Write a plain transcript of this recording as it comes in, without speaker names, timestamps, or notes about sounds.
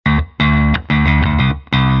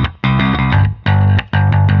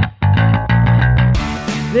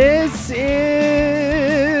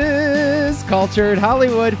Cultured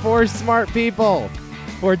Hollywood for Smart People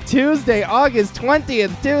for Tuesday, August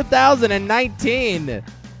 20th, 2019.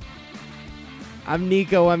 I'm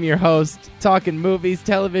Nico, I'm your host, talking movies,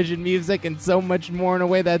 television, music, and so much more in a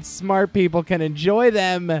way that smart people can enjoy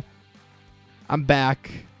them. I'm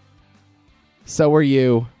back. So are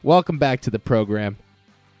you. Welcome back to the program.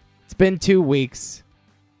 It's been 2 weeks,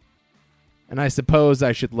 and I suppose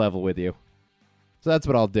I should level with you. So that's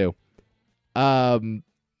what I'll do.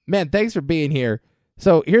 Man, thanks for being here.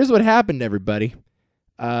 So here's what happened, everybody.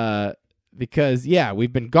 Because, yeah,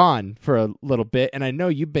 we've been gone for a little bit, and I know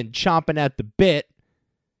you've been chomping at the bit,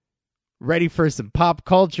 ready for some pop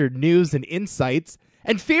culture news and insights.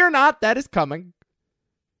 And fear not, that is coming.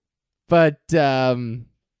 But, yeah,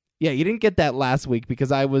 you didn't get that last week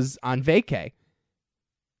because I was on vacay.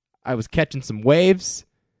 I was catching some waves,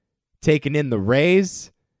 taking in the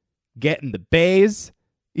rays, getting the bays.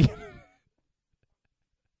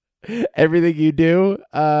 Everything you do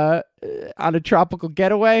on a tropical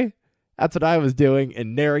getaway, that's what I was doing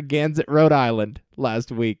in Narragansett, Rhode Island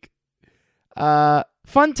last week.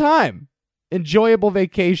 Fun time. Enjoyable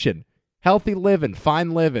vacation. Healthy living.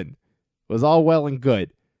 Fine living. Was all well and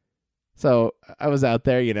good. So I was out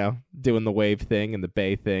there, you know, doing the wave thing and the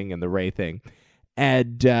bay thing and the ray thing.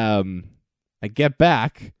 And I get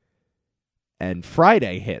back and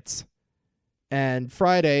Friday hits. And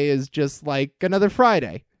Friday is just like another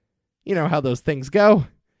Friday. You know how those things go.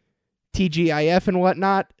 TGIF and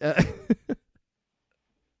whatnot.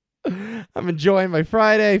 I'm enjoying my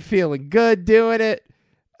Friday, feeling good doing it.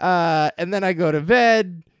 And then I go to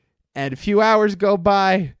bed, and a few hours go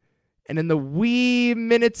by, and in the wee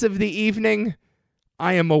minutes of the evening,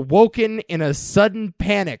 I am awoken in a sudden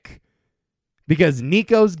panic because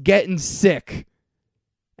Nico's getting sick.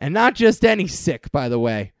 And not just any sick, by the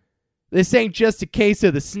way. This ain't just a case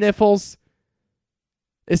of the sniffles.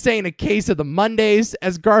 This ain't a case of the Mondays,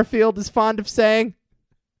 as Garfield is fond of saying.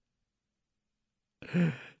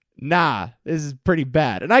 Nah, this is pretty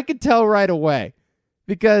bad. And I could tell right away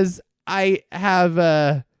because I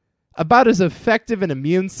have about as effective an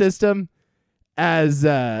immune system as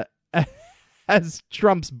as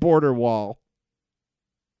Trump's border wall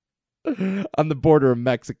on the border of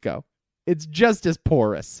Mexico. It's just as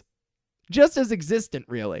porous. Just as existent,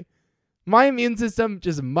 really. My immune system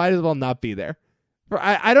just might as well not be there.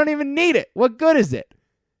 I don't even need it. What good is it?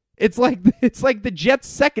 It's like the Jets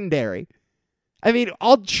secondary. I mean,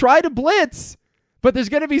 I'll try to blitz, but there's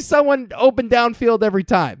going to be someone open downfield every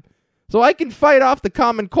time. So I can fight off the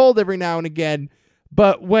common cold every now and again,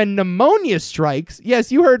 but when pneumonia strikes, yes,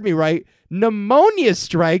 you heard me right, pneumonia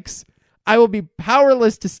strikes, I will be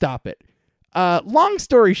powerless to stop it. Long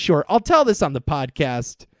story short, I'll tell this on the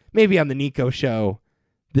podcast, maybe on the Nico show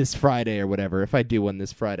this Friday or whatever, if I do one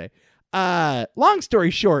this Friday. Long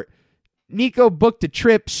story short, Nico booked a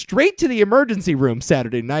trip straight to the emergency room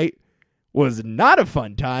Saturday night. Was not a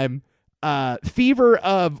fun time. Fever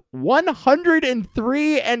of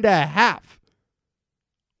 103 and a half.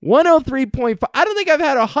 103.5. I don't think I've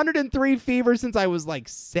had 103 fever since I was like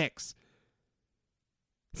 6.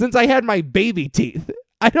 Since I had my baby teeth.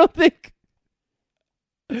 I don't think.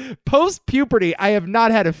 Post-puberty, I have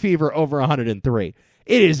not had a fever over 103.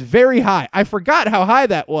 It is very high. I forgot how high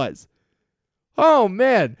that was. Oh,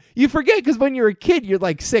 man. You forget because when you're a kid, you're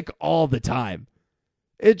like sick all the time.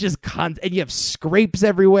 It just and you have scrapes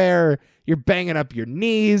everywhere. You're banging up your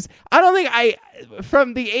knees. I don't think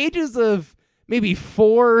from the ages of maybe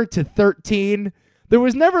 4 to 13, there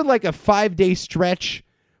was never like a 5-day stretch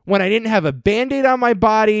when I didn't have a Band-Aid on my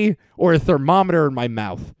body or a thermometer in my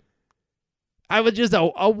mouth. I was just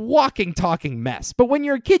a walking, talking mess. But when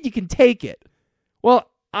you're a kid, you can take it. Well,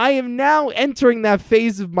 I am now entering that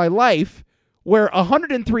phase of my life where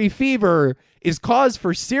 103 fever is cause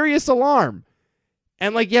for serious alarm.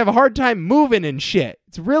 And like you have a hard time moving and shit.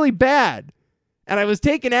 It's really bad. And I was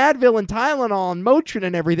taking Advil and Tylenol and Motrin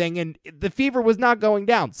and everything, and the fever was not going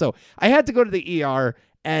down. So I had to go to the ER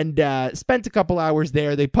and spent a couple hours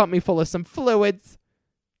there. They pumped me full of some fluids.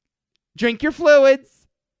 Drink your fluids.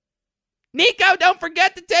 Nico, don't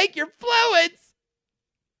forget to take your fluids.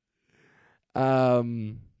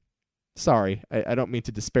 Sorry, I don't mean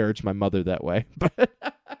to disparage my mother that way, but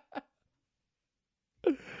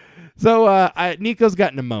so Nico's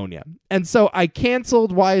got pneumonia, and so I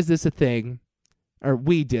canceled. Why is this a thing? Or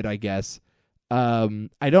we did, I guess. I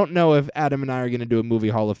don't know if Adam and I are going to do a movie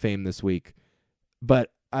Hall of Fame this week,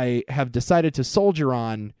 but I have decided to soldier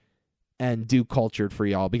on and do Cultured for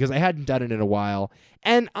y'all because I hadn't done it in a while,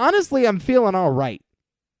 and honestly, I'm feeling all right.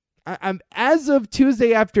 I'm as of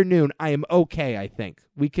Tuesday afternoon, I am okay. I think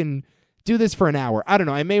we can do this for an hour. I don't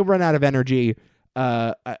know. I may run out of energy.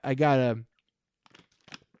 I gotta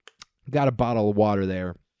Got a bottle of water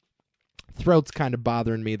there. Throat's kind of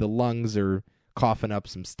bothering me. The lungs are coughing up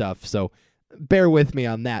some stuff, so bear with me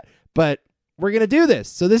on that. But we're going to do this.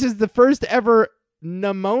 So this is the first ever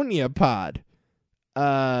pneumonia pod.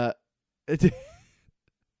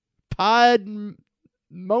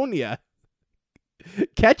 Podmonia.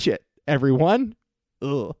 Catch it, everyone.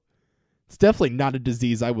 Ugh. It's definitely not a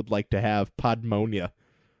disease I would like to have. Podmonia.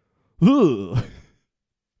 Ugh.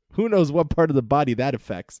 Who knows what part of the body that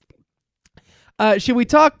affects? Should we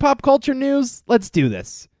talk pop culture news? Let's do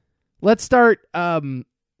this. Let's start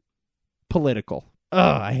political.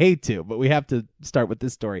 I hate to, but we have to start with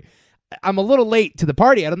this story. I'm a little late to the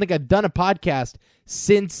party. I don't think I've done a podcast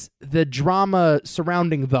since the drama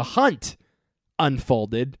surrounding The Hunt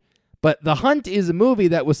unfolded. But The Hunt is a movie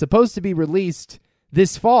that was supposed to be released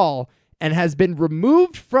this fall and has been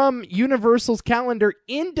removed from Universal's calendar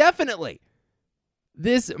indefinitely.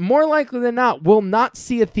 This, more likely than not, will not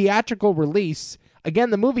see a theatrical release. Again,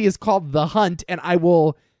 the movie is called The Hunt, and I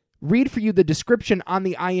will read for you the description on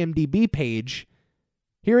the IMDb page.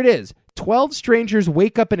 Here it is. 12 strangers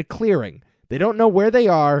wake up in a clearing. They don't know where they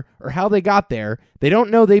are or how they got there. They don't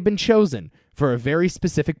know they've been chosen for a very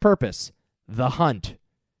specific purpose. The Hunt.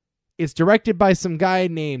 It's directed by some guy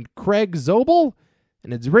named Craig Zobel,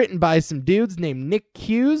 and it's written by some dudes named Nick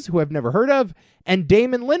Hughes, who I've never heard of, and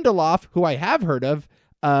Damon Lindelof, who I have heard of,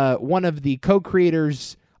 one of the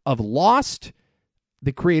co-creators of Lost,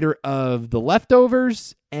 the creator of The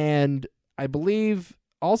Leftovers, and I believe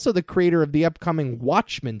also the creator of the upcoming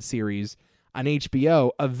Watchmen series on HBO,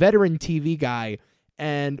 a veteran TV guy,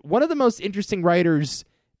 and one of the most interesting writers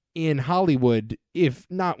in Hollywood, if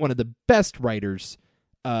not one of the best writers.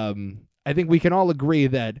 I think we can all agree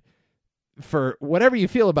that for whatever you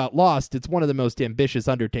feel about Lost, it's one of the most ambitious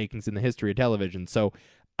undertakings in the history of television. So,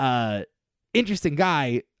 interesting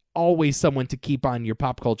guy, always someone to keep on your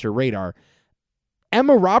pop culture radar.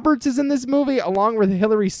 Emma Roberts is in this movie, along with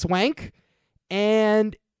Hilary Swank,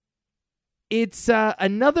 and it's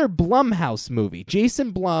another Blumhouse movie.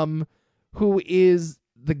 Jason Blum, who is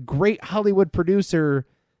the great Hollywood producer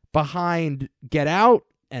behind Get Out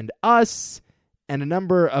and Us and a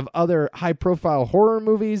number of other high-profile horror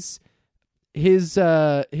movies. His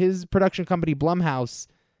production company, Blumhouse,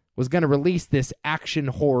 was going to release this action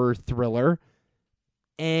horror thriller,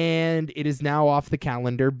 and it is now off the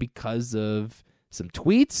calendar because of some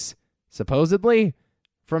tweets, supposedly,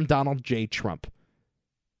 from Donald J. Trump.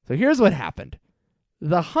 So here's what happened.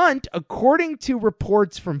 The Hunt, according to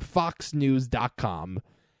reports from FoxNews.com,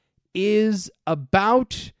 is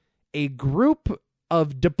about a group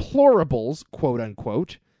of deplorables,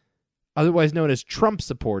 quote-unquote, otherwise known as Trump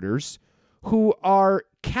supporters, who are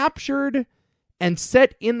captured and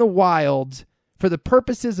set in the wild for the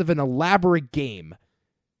purposes of an elaborate game.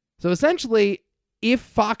 So essentially, if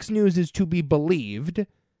Fox News is to be believed,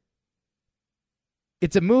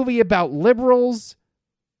 it's a movie about liberals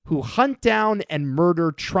who hunt down and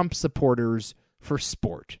murder Trump supporters for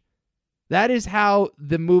sport. That is how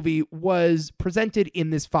the movie was presented in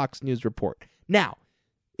this Fox News report. Now,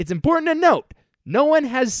 it's important to note, no one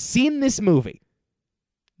has seen this movie.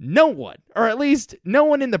 No one, or at least no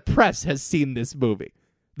one in the press has seen this movie.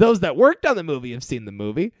 Those that worked on the movie have seen the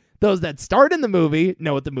movie. Those that starred in the movie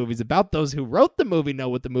know what the movie's about. Those who wrote the movie know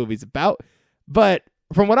what the movie's about. But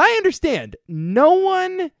from what I understand, no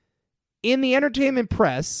one in the entertainment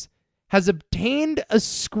press has obtained a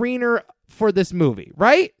screener for this movie,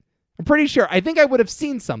 right? I'm pretty sure. I think I would have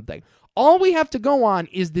seen something. All we have to go on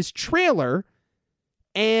is this trailer.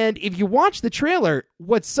 And if you watch the trailer,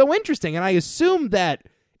 what's so interesting, and I assume that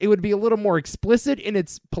it would be a little more explicit in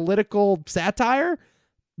its political satire,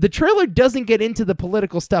 the trailer doesn't get into the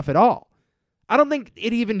political stuff at all. I don't think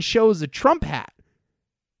it even shows a Trump hat,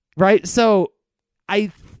 right? So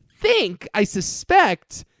I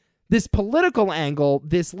suspect this political angle,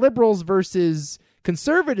 this liberals versus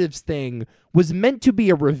conservatives thing, was meant to be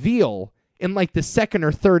a reveal in like the second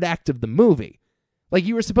or third act of the movie. Like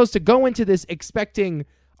you were supposed to go into this expecting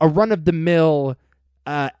a run-of-the-mill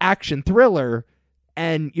action thriller,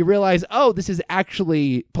 and you realize, oh, this is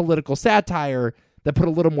actually political satire that put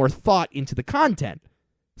a little more thought into the content.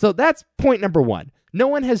 So that's point number one. No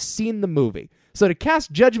one has seen the movie. So to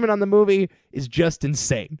cast judgment on the movie is just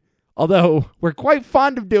insane. Although we're quite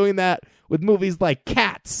fond of doing that with movies like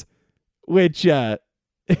Cats, which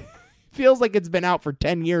feels like it's been out for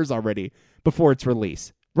 10 years already before its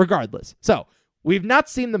release. Regardless. So we've not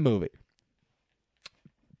seen the movie.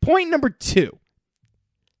 Point number two.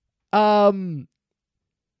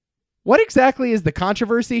 What exactly is the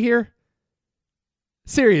controversy here?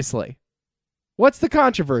 Seriously. What's the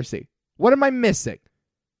controversy? What am I missing?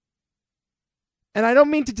 And I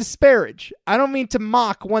don't mean to disparage. I don't mean to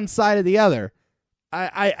mock one side or the other.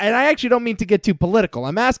 I actually don't mean to get too political.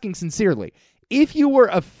 I'm asking sincerely. If you were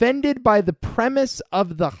offended by the premise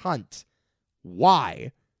of The Hunt,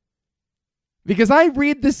 why? Because I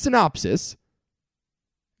read this synopsis.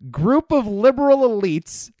 Group of liberal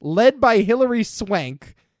elites led by Hilary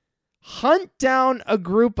Swank hunt down a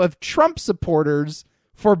group of Trump supporters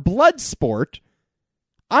for blood sport.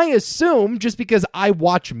 I assume, just because I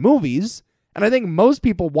watch movies, and I think most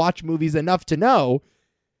people watch movies enough to know,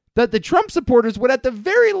 that the Trump supporters would at the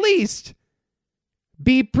very least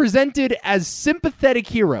be presented as sympathetic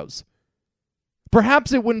heroes.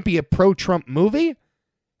 Perhaps it wouldn't be a pro-Trump movie.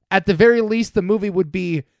 At the very least, the movie would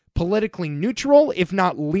be politically neutral, if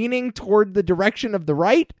not leaning toward the direction of the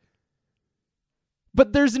right.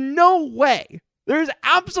 But there's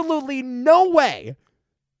absolutely no way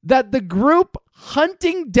that the group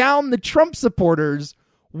hunting down the Trump supporters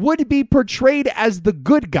would be portrayed as the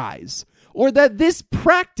good guys, or that this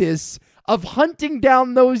practice of hunting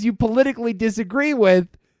down those you politically disagree with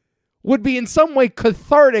would be in some way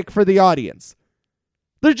cathartic for the audience.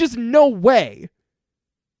 There's just no way.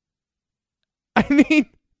 I mean,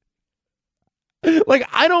 like,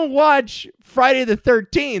 I don't watch Friday the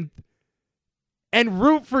 13th and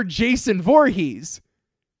root for Jason Voorhees.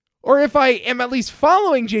 Or if I am at least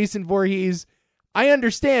following Jason Voorhees, I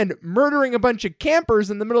understand murdering a bunch of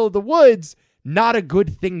campers in the middle of the woods, not a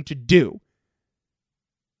good thing to do.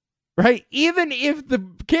 Right? Even if the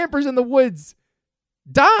campers in the woods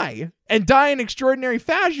die, and die in extraordinary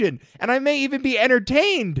fashion, and I may even be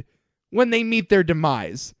entertained when they meet their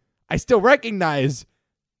demise, I still recognize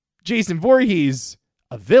Jason Voorhees,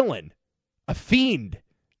 a villain, a fiend,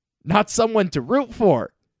 not someone to root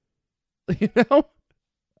for. You know?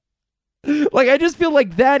 Like, I just feel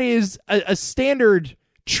like that is a standard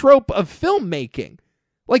trope of filmmaking.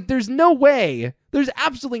 Like, there's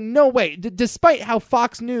absolutely no way, despite how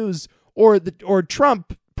Fox News or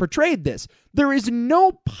Trump portrayed this, there is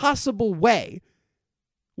no possible way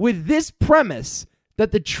with this premise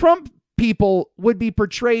that the Trump people would be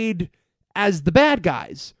portrayed as the bad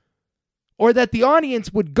guys, or that the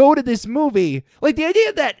audience would go to this movie. Like, the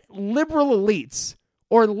idea that liberal elites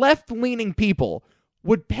or left-leaning people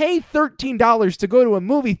would pay $13 to go to a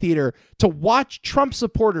movie theater to watch Trump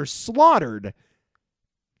supporters slaughtered.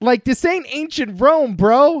 Like, this ain't ancient Rome,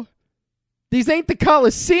 bro. These ain't the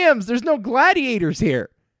Colosseums. There's no gladiators here.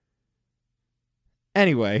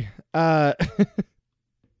 Anyway, Craig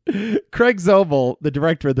Zobel, the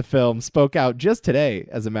director of the film, spoke out just today,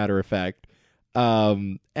 as a matter of fact,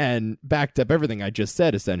 and backed up everything I just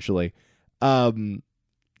said, essentially. Talking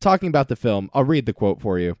about the film, I'll read the quote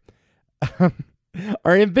for you.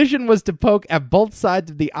 Our ambition was to poke at both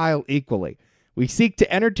sides of the aisle equally. We seek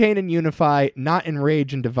to entertain and unify, not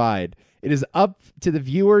enrage and divide. It is up to the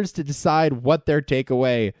viewers to decide what their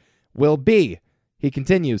takeaway will be. He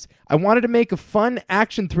continues, I wanted to make a fun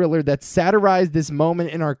action thriller that satirized this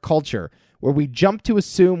moment in our culture, where we jump to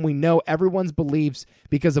assume we know everyone's beliefs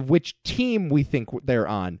because of which team we think they're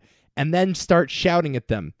on, and then start shouting at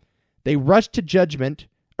them. This rush to judgment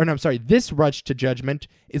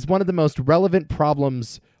is one of the most relevant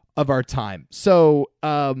problems of our time. So,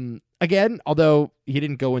 again, although he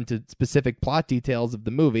didn't go into specific plot details of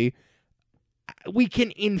the movie, we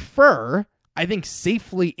can infer, I think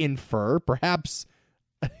safely infer, perhaps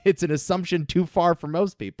it's an assumption too far for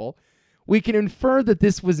most people, we can infer that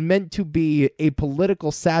this was meant to be a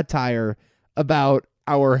political satire about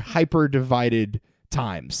our hyper-divided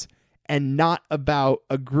times, and not about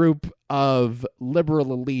a group of liberal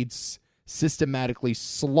elites systematically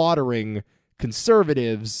slaughtering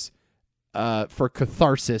conservatives for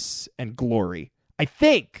catharsis and glory. I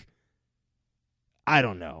think. I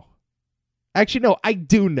don't know. Actually, no, I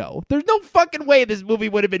do know. There's no fucking way this movie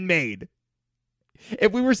would have been made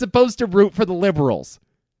if we were supposed to root for the liberals.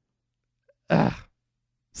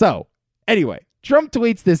 So, anyway, Trump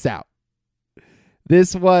tweets this out.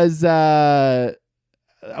 This was a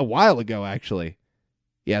while ago, actually.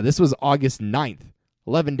 Yeah, this was August 9th,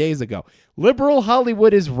 11 days ago. Liberal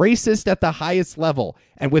Hollywood is racist at the highest level,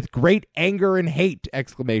 and with great anger and hate, !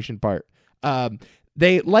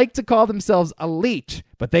 They like to call themselves elite,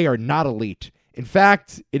 but they are not elite. In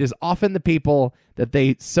fact, it is often the people that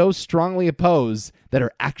they so strongly oppose that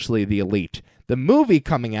are actually the elite. The movie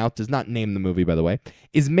coming out, does not name the movie, by the way,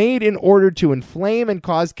 is made in order to inflame and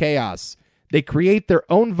cause chaos. They create their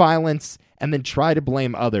own violence and then try to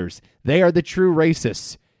blame others. They are the true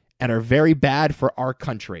racists and are very bad for our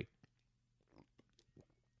country.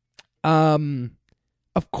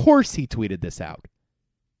 Of course he tweeted this out.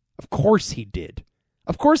 Of course he did.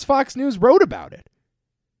 Of course Fox News wrote about it.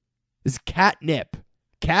 This is catnip.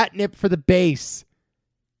 Catnip for the base.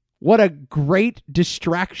 What a great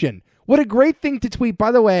distraction. What a great thing to tweet,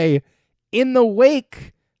 by the way, in the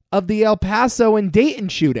wake of the El Paso and Dayton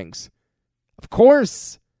shootings. Of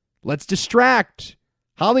course, let's distract.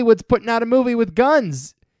 Hollywood's putting out a movie with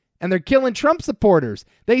guns, and they're killing Trump supporters.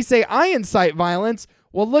 They say, I incite violence.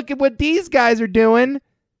 Well, look at what these guys are doing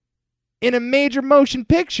in a major motion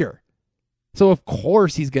picture. So, of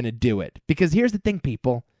course, he's going to do it. Because here's the thing,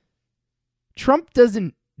 people. Trump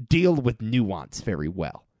doesn't deal with nuance very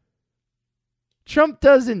well. Trump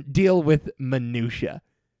doesn't deal with minutia.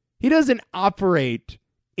 He doesn't operate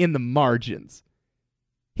in the margins.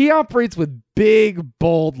 He operates with big,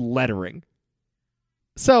 bold lettering.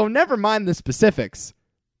 So never mind the specifics.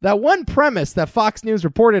 That one premise that Fox News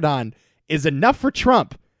reported on is enough for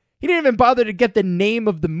Trump. He didn't even bother to get the name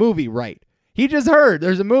of the movie right. He just heard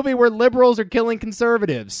there's a movie where liberals are killing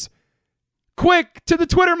conservatives. Quick, to the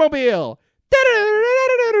Twittermobile.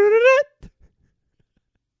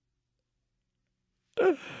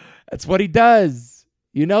 That's what he does.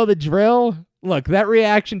 You know the drill? Look, that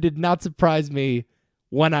reaction did not surprise me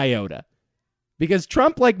one iota. Because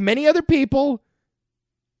Trump, like many other people,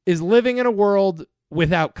 is living in a world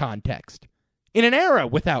without context. In an era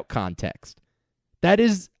without context. That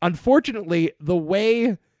is, unfortunately, the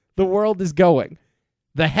way the world is going.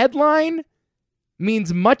 The headline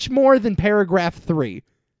means much more than paragraph 3.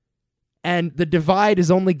 And the divide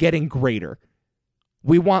is only getting greater.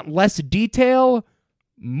 We want less detail,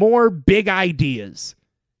 more big ideas.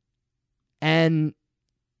 And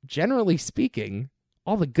generally speaking,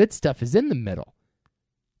 all the good stuff is in the middle.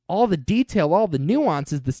 All the detail, all the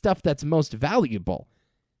nuance is the stuff that's most valuable.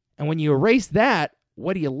 And when you erase that,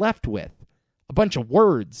 what are you left with? A bunch of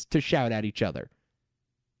words to shout at each other.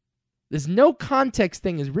 This no context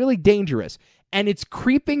thing is really dangerous. And it's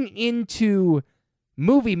creeping into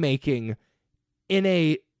movie making in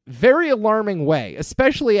a very alarming way,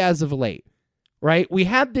 especially as of late, right? We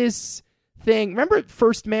had this thing. Remember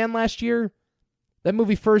First Man last year? That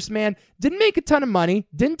movie First Man didn't make a ton of money,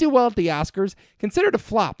 didn't do well at the Oscars, considered a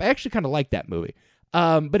flop. I actually kind of like that movie.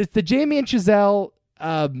 But it's the Jamie and Chazelle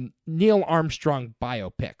Neil Armstrong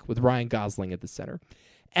biopic with Ryan Gosling at the center.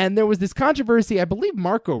 And there was this controversy. I believe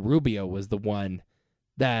Marco Rubio was the one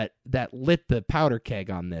that lit the powder keg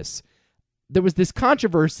on this. There was this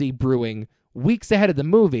controversy brewing weeks ahead of the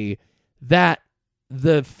movie that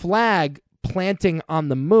the flag planting on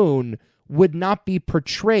the moon would not be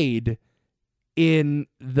portrayed in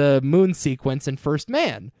the moon sequence in First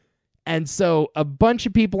Man. And so a bunch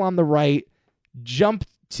of people on the right jumped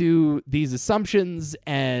to these assumptions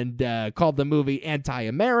and called the movie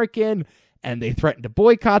anti-American, and they threatened to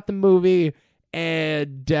boycott the movie.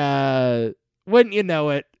 And wouldn't you know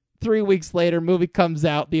it, 3 weeks later, movie comes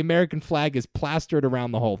out, the American flag is plastered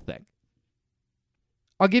around the whole thing.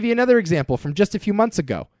 I'll give you another example from just a few months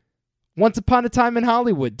ago. Once Upon a Time in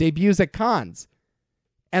Hollywood debuts at Cannes.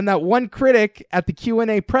 And that one critic at the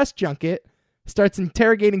Q&A press junket starts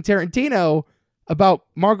interrogating Tarantino about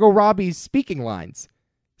Margot Robbie's speaking lines,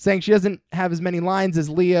 saying she doesn't have as many lines as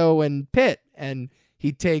Leo and Pitt, and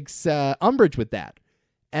he takes umbrage with that.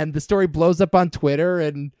 And the story blows up on Twitter,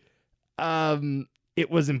 and it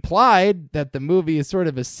was implied that the movie is sort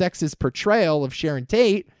of a sexist portrayal of Sharon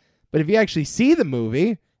Tate, but if you actually see the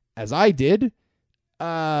movie, as I did,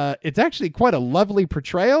 it's actually quite a lovely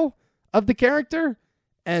portrayal of the character.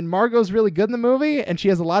 And Margot's really good in the movie, and she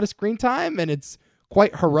has a lot of screen time, and it's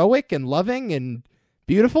quite heroic and loving and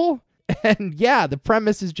beautiful. And yeah, the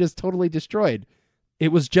premise is just totally destroyed. It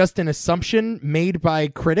was just an assumption made by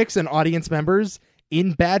critics and audience members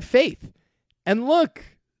in bad faith. And look,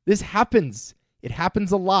 this happens. It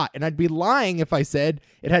happens a lot. And I'd be lying if I said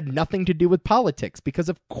it had nothing to do with politics, because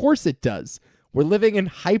of course it does. We're living in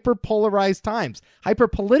hyper-polarized times,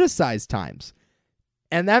 hyper-politicized times.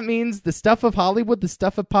 And that means the stuff of Hollywood, the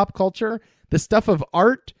stuff of pop culture, the stuff of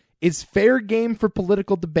art is fair game for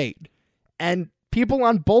political debate. And people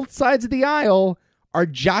on both sides of the aisle are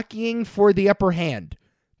jockeying for the upper hand.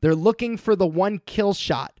 They're looking for the one kill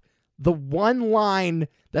shot, the one line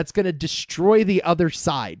that's going to destroy the other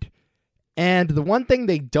side. And the one thing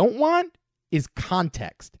they don't want is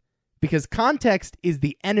context, because context is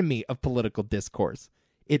the enemy of political discourse.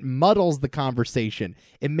 It muddles the conversation.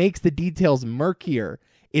 It makes the details murkier.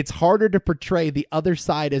 It's harder to portray the other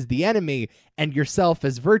side as the enemy and yourself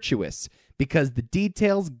as virtuous, because the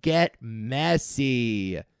details get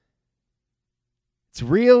messy. It's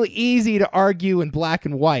real easy to argue in black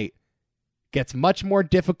and white. Gets much more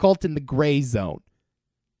difficult in the gray zone.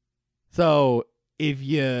 So if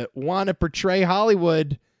you want to portray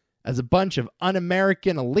Hollywood as a bunch of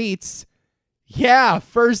un-American elites, Yeah,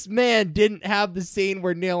 First Man didn't have the scene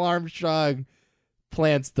where Neil Armstrong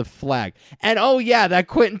plants the flag. And oh yeah, that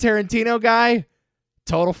Quentin Tarantino guy,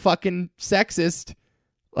 total fucking sexist.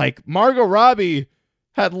 Like, Margot Robbie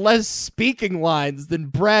had less speaking lines than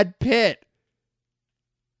Brad Pitt.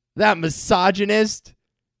 That misogynist,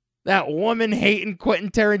 that woman-hating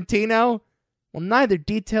Quentin Tarantino. Well, neither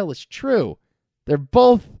detail is true. They're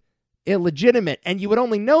both illegitimate, and you would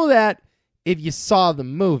only know that if you saw the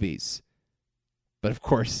movies. But of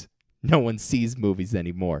course, no one sees movies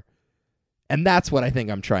anymore. And that's what I think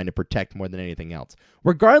I'm trying to protect more than anything else.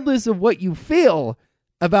 Regardless of what you feel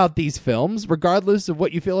about these films, regardless of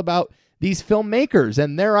what you feel about these filmmakers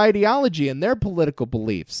and their ideology and their political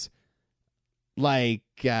beliefs, like,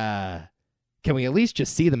 can we at least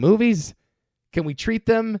just see the movies? Can we treat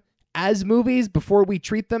them as movies before we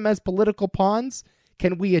treat them as political pawns?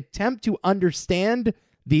 Can we attempt to understand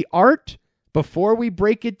the art before we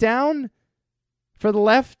break it down for the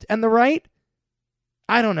left and the right?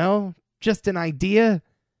 I don't know. Just an idea.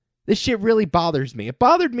 This shit really bothers me. It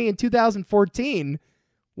bothered me in 2014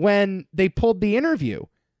 when they pulled The Interview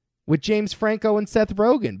with James Franco and Seth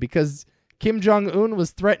Rogen because Kim Jong-un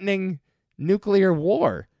was threatening nuclear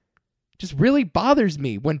war. Just really bothers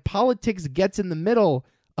me when politics gets in the middle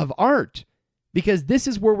of art, because this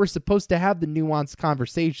is where we're supposed to have the nuanced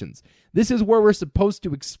conversations. This is where we're supposed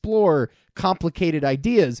to explore complicated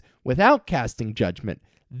ideas without casting judgment.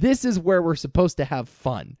 This is where we're supposed to have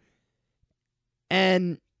fun.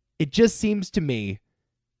 And it just seems to me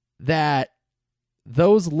that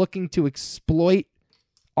those looking to exploit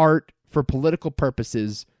art for political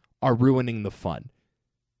purposes are ruining the fun.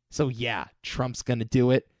 So yeah, Trump's going to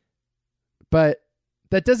do it, but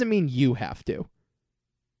that doesn't mean you have to.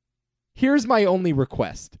 Here's my only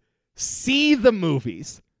request. See the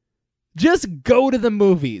movies. Just go to the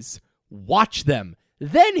movies. Watch them.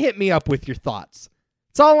 Then hit me up with your thoughts.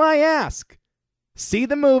 That's all I ask. See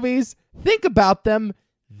the movies. Think about them.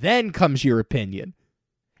 Then comes your opinion.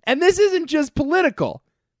 And this isn't just political.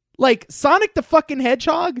 Like, Sonic the fucking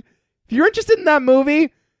Hedgehog, if you're interested in that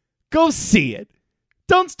movie, go see it.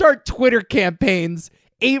 Don't start Twitter campaigns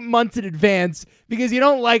 8 months in advance because you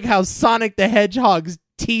don't like how Sonic the Hedgehog's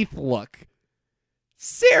teeth look.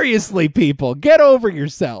 Seriously, people, get over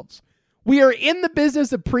yourselves. We are in the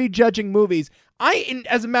business of prejudging movies.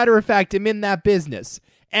 As a matter of fact, am in that business.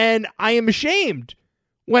 And I am ashamed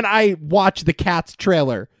when I watch the Cats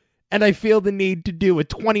trailer and I feel the need to do a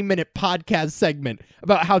 20-minute podcast segment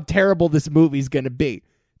about how terrible this movie's going to be.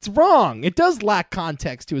 It's wrong. It does lack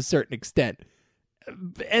context to a certain extent.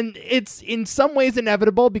 And it's in some ways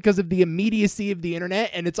inevitable because of the immediacy of the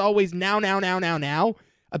internet, and it's always now.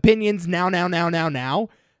 Opinions now.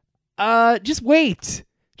 Just wait.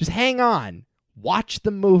 Just hang on. Watch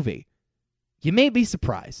the movie. You may be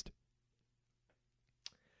surprised.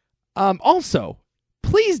 Also,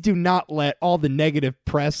 please do not let all the negative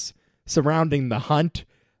press surrounding The Hunt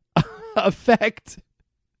affect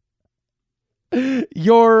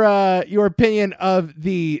your opinion of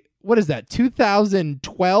the, what is that,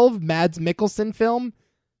 2012 Mads Mikkelsen film,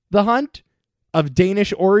 The Hunt, of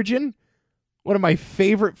Danish origin. One of my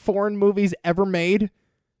favorite foreign movies ever made.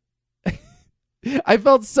 I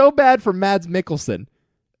felt so bad for Mads Mikkelsen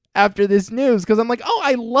after this news because I'm like, oh,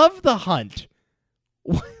 I love The Hunt.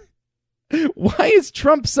 Why is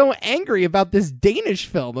Trump so angry about this Danish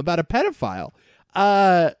film about a pedophile?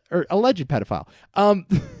 Or alleged pedophile.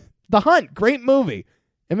 The Hunt, great movie.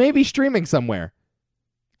 It may be streaming somewhere.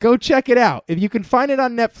 Go check it out. If you can find it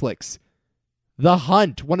on Netflix. The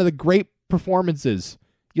Hunt, one of the great performances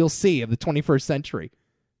you'll see of the 21st century.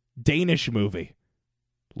 Danish movie.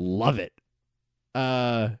 Love it.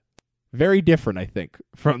 Very different, I think,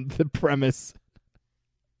 from the premise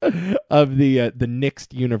of the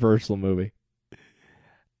next Universal movie.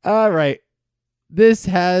 All right. This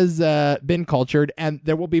has been Cultured, and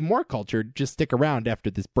there will be more Cultured. Just stick around after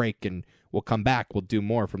this break, and we'll come back. We'll do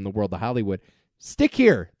more from the world of Hollywood. Stick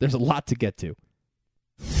here. There's a lot to get to.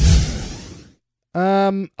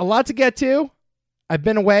 A lot to get to. I've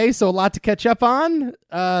been away, so a lot to catch up on.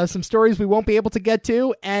 Some stories we won't be able to get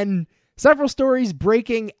to, and several stories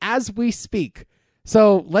breaking as we speak.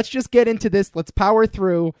 So let's just get into this. Let's power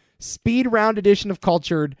through. Speed round edition of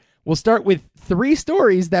Cultured. We'll start with 3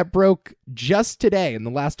 stories that broke just today in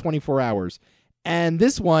the last 24 hours. And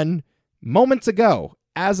this one, moments ago,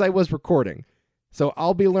 as I was recording. So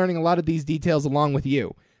I'll be learning a lot of these details along with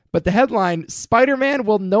you. But the headline, Spider-Man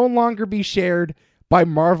will no longer be shared by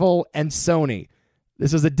Marvel and Sony.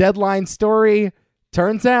 This was a Deadline story.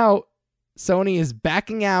 Turns out Sony is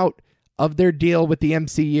backing out of their deal with the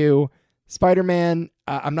MCU. Spider-Man,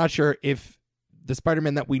 I'm not sure if the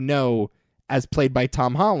Spider-Man that we know as played by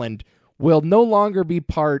Tom Holland, will no longer be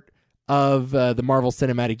part of the Marvel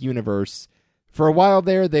Cinematic Universe. For a while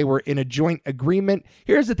there, they were in a joint agreement.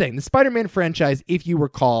 Here's the thing. The Spider-Man franchise, if you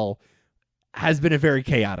recall, has been a very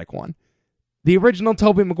chaotic one. The original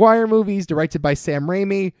Tobey Maguire movies, directed by Sam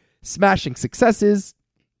Raimi, smashing successes.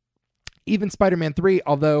 Even Spider-Man 3,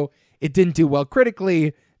 although it didn't do well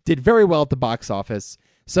critically, did very well at the box office.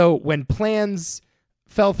 So when plans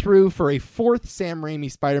fell through for a fourth Sam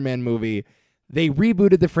Raimi Spider-Man movie, they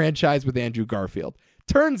rebooted the franchise with Andrew Garfield.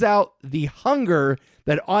 Turns out the hunger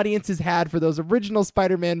that audiences had for those original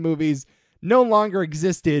Spider-Man movies no longer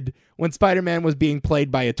existed when Spider-Man was being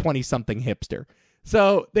played by a 20-something hipster.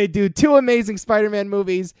 So they do two amazing Spider-Man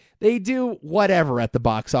movies. They do whatever at the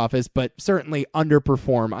box office, but certainly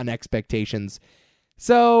underperform on expectations.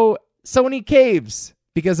 So Sony caves,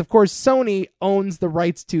 because of course Sony owns the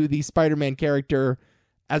rights to the Spider-Man character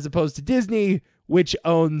as opposed to Disney, which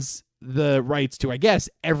owns the rights to, I guess,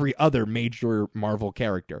 every other major Marvel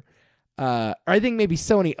character. I think maybe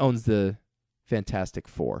Sony owns the Fantastic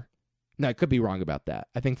Four. No, I could be wrong about that.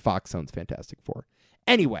 I think Fox owns Fantastic Four.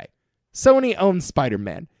 Anyway, Sony owns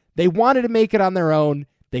Spider-Man. They wanted to make it on their own.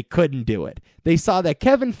 They couldn't do it. They saw that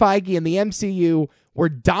Kevin Feige and the MCU were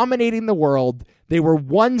dominating the world. They were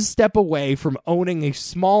one step away from owning a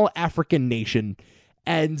small African nation.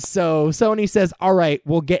 And so Sony says, all right,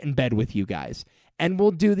 we'll get in bed with you guys. And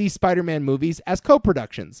we'll do these Spider-Man movies as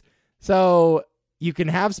co-productions. So you can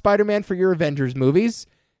have Spider-Man for your Avengers movies.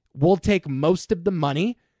 We'll take most of the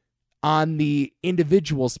money on the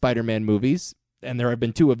individual Spider-Man movies. And there have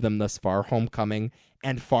been two of them thus far, Homecoming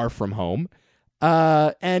and Far From Home.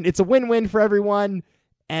 And it's a win-win for everyone.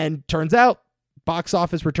 And turns out box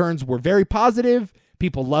office returns were very positive.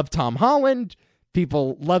 People love Tom Holland.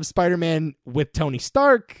 People love Spider-Man with Tony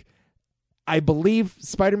Stark. I believe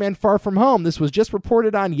Spider-Man Far From Home, this was just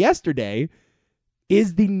reported on yesterday,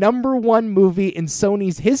 is the number one movie in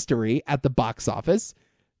Sony's history at the box office.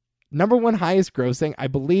 Number one highest grossing, I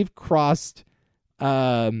believe, crossed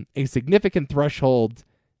a significant threshold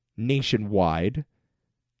nationwide.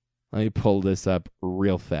 Let me pull this up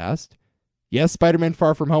real fast. Yes, Spider-Man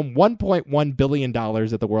Far From Home, $1.1 billion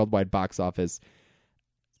at the worldwide box office.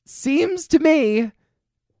 Seems to me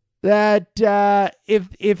that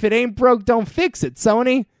if it ain't broke, don't fix it,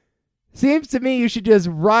 Sony. Seems to me you should just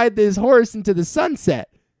ride this horse into the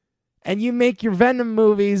sunset and you make your Venom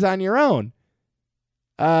movies on your own.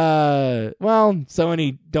 Well,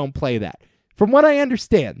 Sony don't play that. From what I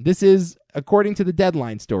understand, this is, according to the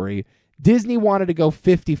Deadline story, Disney wanted to go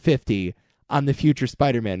 50-50 on the future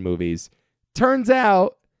Spider-Man movies. Turns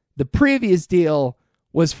out the previous deal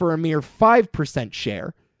was for a mere 5%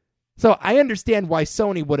 share. So I understand why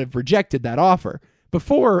Sony would have rejected that offer.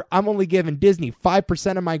 Before, I'm only giving Disney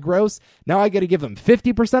 5% of my gross. Now I got to give them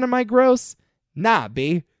 50% of my gross? Nah,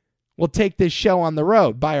 B. We'll take this show on the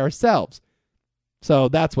road by ourselves. So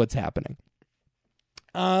that's what's happening.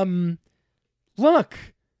 Look,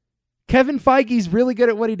 Kevin Feige's really good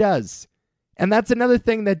at what he does. And that's another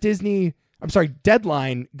thing that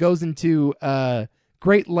Deadline goes into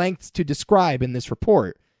great lengths to describe in this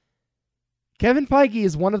report. Kevin Feige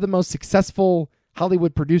is one of the most successful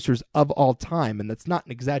Hollywood producers of all time, and that's not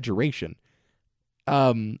an exaggeration.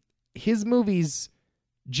 His movies,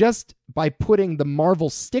 just by putting the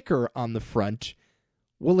Marvel sticker on the front,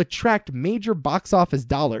 will attract major box office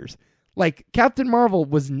dollars. Like, Captain Marvel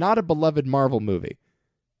was not a beloved Marvel movie.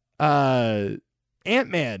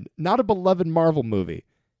 Ant-Man, not a beloved Marvel movie.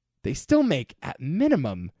 They still make, at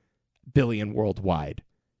minimum, $1 billion worldwide.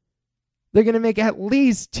 They're going to make at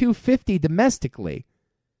least $250 domestically.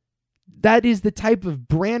 That is the type of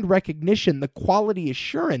brand recognition, the quality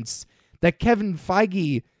assurance that Kevin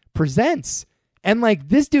Feige presents. And like,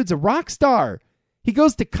 this dude's a rock star. He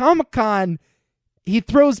goes to Comic-Con, he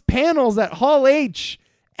throws panels at Hall H,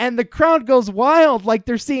 and the crowd goes wild like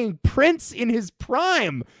they're seeing Prince in his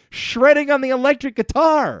prime, shredding on the electric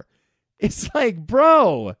guitar. It's like,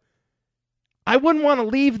 bro, I wouldn't want to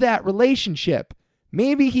leave that relationship.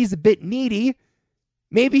 Maybe he's a bit needy.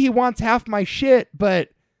 Maybe he wants half my shit, but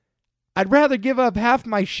I'd rather give up half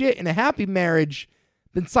my shit in a happy marriage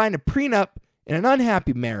than sign a prenup in an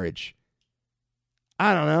unhappy marriage.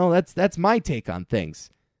 I don't know. That's my take on things.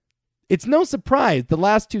 It's no surprise the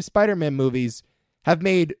last two Spider-Man movies have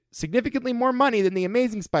made significantly more money than the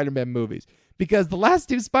Amazing Spider-Man movies, because the last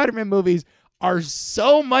two Spider-Man movies are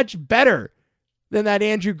so much better than that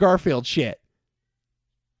Andrew Garfield shit.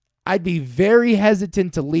 I'd be very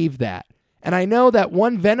hesitant to leave that. And I know that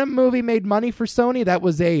one Venom movie made money for Sony. That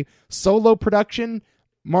was a solo production.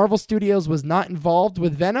 Marvel Studios was not involved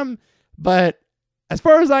with Venom. But as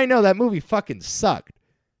far as I know, that movie fucking sucked.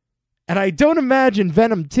 And I don't imagine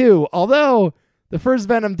Venom 2, although the first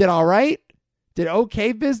Venom did all right, did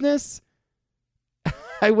okay business,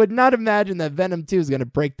 I would not imagine that Venom 2 is going to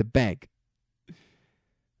break the bank.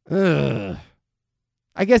 Ugh.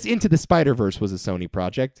 I guess Into the Spider-Verse was a Sony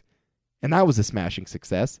project, and that was a smashing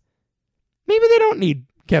success. Maybe they don't need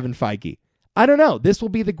Kevin Feige. I don't know. This will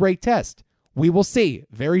be the great test. We will see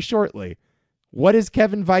very shortly. What is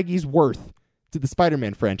Kevin Feige's worth to the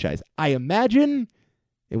Spider-Man franchise? I imagine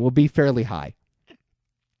it will be fairly high.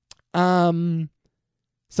 So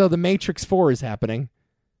The Matrix 4 is happening.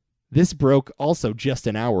 This broke also just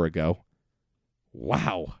an hour ago.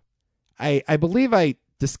 Wow. I believe I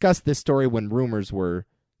discussed this story when rumors were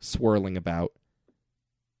swirling about.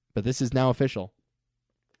 But this is now official.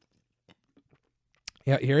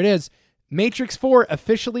 Yeah, here it is. Matrix 4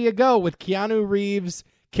 officially a go with Keanu Reeves,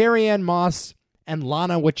 Carrie-Anne Moss, and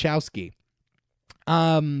Lana Wachowski.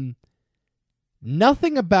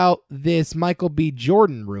 Nothing about this Michael B.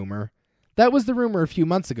 Jordan rumor. That was the rumor a few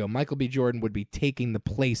months ago. Michael B. Jordan would be taking the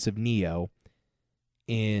place of Neo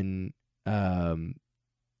in the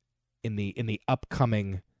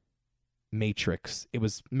upcoming Matrix. It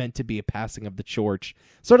was meant to be a passing of the torch,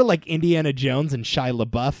 sort of like Indiana Jones and Shia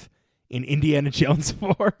LaBeouf in Indiana Jones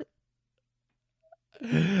 4.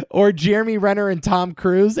 Or Jeremy Renner and Tom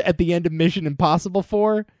Cruise at the end of Mission Impossible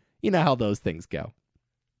 4. You know how those things go.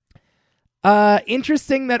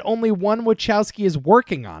 Interesting that only one Wachowski is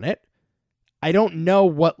working on it. I don't know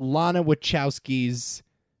what Lana Wachowski's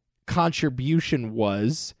contribution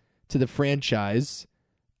was to the franchise.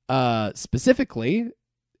 Specifically,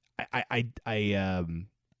 I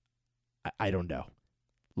don't know.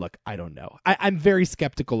 Look, I don't know. I'm very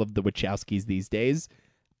skeptical of the Wachowskis these days.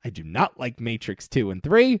 I do not like Matrix 2 and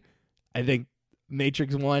 3. I think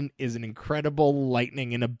Matrix 1 is an incredible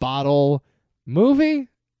lightning in a bottle movie.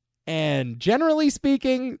 And generally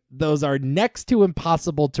speaking, those are next to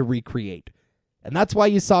impossible to recreate. And that's why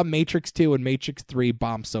you saw Matrix 2 and Matrix 3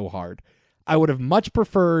 bomb so hard. I would have much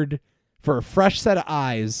preferred for a fresh set of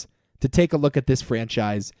eyes to take a look at this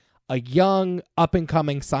franchise. A young,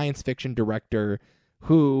 up-and-coming science fiction director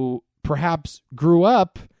who perhaps grew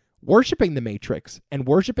up worshiping the Matrix and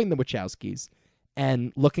worshiping the Wachowskis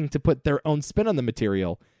and looking to put their own spin on the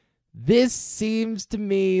material. This seems to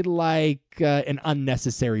me like an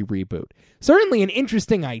unnecessary reboot. Certainly an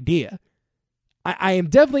interesting idea. I am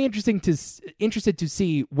definitely interested to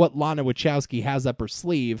see what Lana Wachowski has up her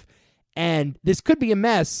sleeve, and this could be a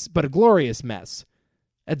mess, but a glorious mess.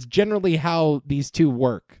 That's generally how these two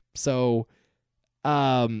work. So,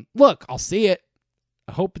 look, I'll see it.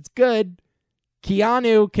 I hope it's good.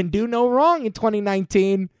 Keanu can do no wrong in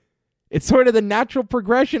 2019. It's sort of the natural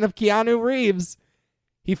progression of Keanu Reeves.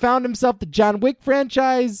 He found himself the John Wick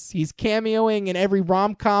franchise. He's cameoing in every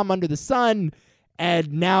rom-com under the sun.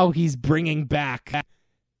 And now he's bringing back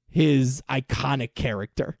his iconic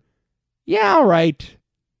character. Yeah, all right.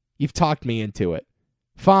 You've talked me into it.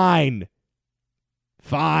 Fine.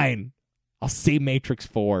 I'll see Matrix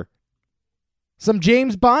 4. Some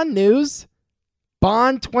James Bond news.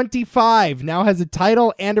 Bond 25 now has a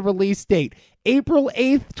title and a release date. April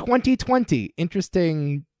 8th, 2020.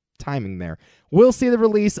 Interesting timing there. We'll see the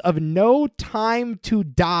release of No Time to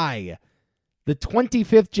Die, the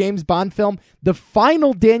 25th James Bond film, the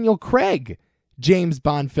final Daniel Craig James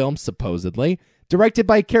Bond film, supposedly, directed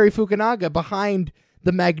by Cary Fukunaga, behind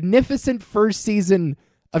the magnificent first season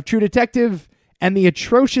of True Detective and the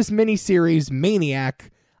atrocious miniseries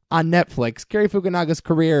Maniac on Netflix. Cary Fukunaga's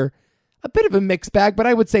career, a bit of a mixed bag, but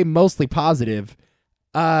I would say mostly positive.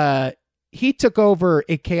 He took over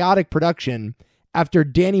a chaotic production after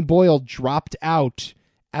Danny Boyle dropped out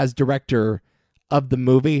as director of the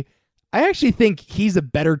movie. I actually think he's a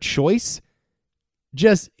better choice.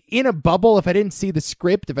 Just in a bubble, if I didn't see the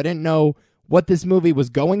script, if I didn't know what this movie was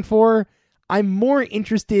going for, I'm more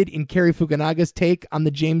interested in Cary Fukunaga's take on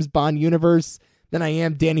the James Bond universe than I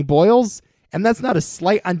am Danny Boyle's. And that's not a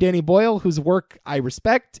slight on Danny Boyle, whose work I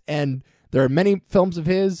respect, and there are many films of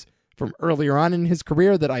his from earlier on in his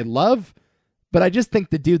career that I love, but I just think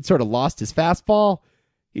the dude sort of lost his fastball.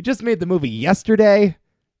 He just made the movie Yesterday,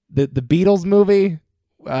 the Beatles movie,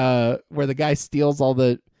 where the guy steals all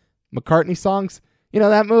the McCartney songs. You know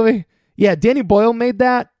that movie? Yeah, Danny Boyle made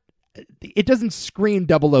that. It doesn't scream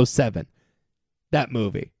 007, that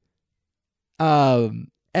movie. And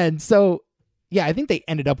so, yeah, I think they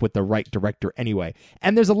ended up with the right director anyway.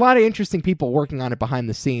 And there's a lot of interesting people working on it behind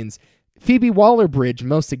the scenes. Phoebe Waller-Bridge,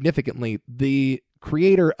 most significantly, the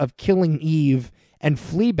creator of Killing Eve and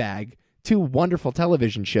Fleabag, two wonderful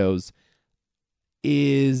television shows,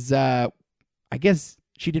 is, I guess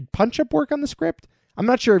she did punch-up work on the script. I'm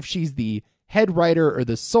not sure if she's the head writer or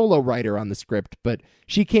the solo writer on the script, but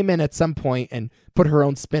she came in at some point and put her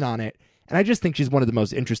own spin on it. And I just think she's one of the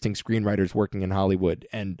most interesting screenwriters working in Hollywood,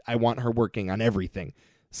 and I want her working on everything.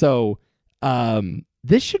 So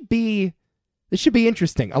this should be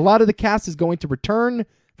interesting. A lot of the cast is going to return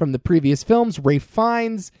from the previous films. Ralph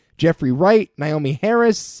Fiennes, Jeffrey Wright, Naomi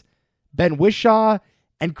Harris, Ben Whishaw,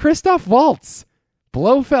 and Christoph Waltz.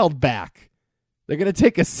 Blofeld back. They're going to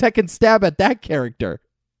take a second stab at that character.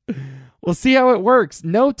 We'll see how it works.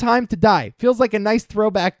 No Time to Die. Feels like a nice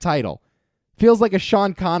throwback title. Feels like a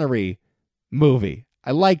Sean Connery movie.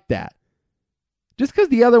 I like that. Just because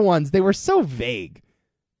the other ones, they were so vague.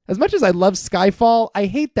 As much as I love Skyfall, I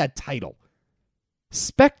hate that title.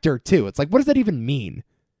 Spectre, too. It's like, what does that even mean?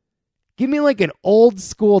 Give me like an old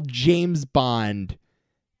school James Bond.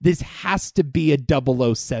 This has to be a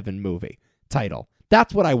 007 movie title.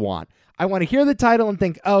 That's what I want. I want to hear the title and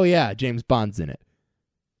think, oh yeah, James Bond's in it.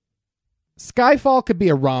 Skyfall could be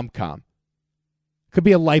a rom-com. Could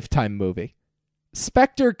be a Lifetime movie.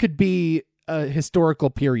 Spectre could be a historical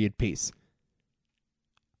period piece.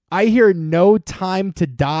 I hear No Time to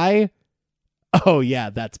Die. Oh yeah,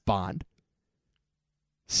 that's Bond.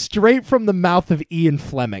 Straight from the mouth of Ian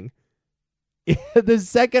Fleming. The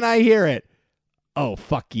second I hear it, oh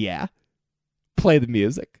fuck yeah. Play the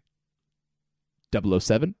music.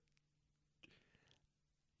 007.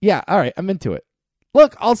 Yeah, all right, I'm into it.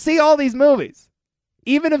 Look, I'll see all these movies.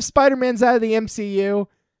 Even if Spider-Man's out of the MCU,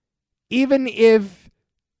 even if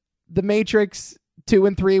The Matrix 2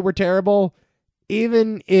 and 3 were terrible,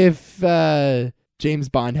 even if James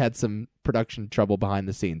Bond had some production trouble behind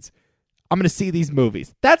the scenes, I'm going to see these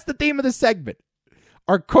movies. That's the theme of the segment.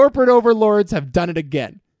 Our corporate overlords have done it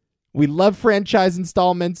again. We love franchise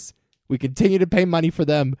installments. We continue to pay money for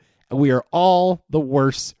them, and we are all the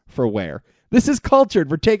worse for wear. This is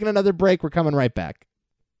Cultured. We're taking another break. We're coming right back.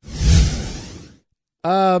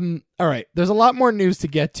 All right. There's a lot more news to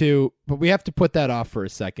get to, but we have to put that off for a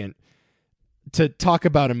second to talk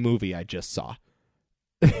about a movie I just saw.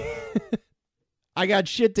 I got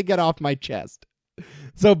shit to get off my chest.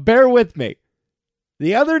 So bear with me.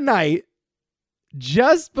 The other night,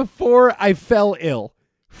 just before I fell ill,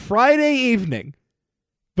 Friday evening,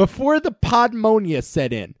 before the podmonia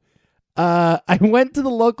set in, I went to the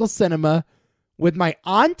local cinema with my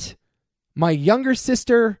aunt, my younger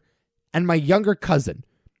sister, and my younger cousin.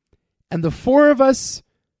 And the four of us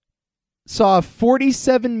saw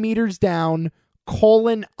 47 Meters Down,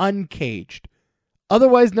 Uncaged.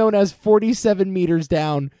 Otherwise known as 47 Meters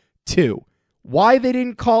Down 2. Why they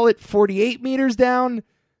didn't call it 48 Meters Down,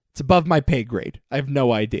 it's above my pay grade. I have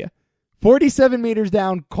no idea. 47 Meters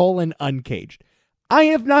Down, Uncaged. I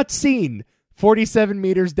have not seen 47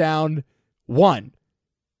 Meters Down 1.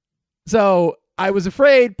 So I was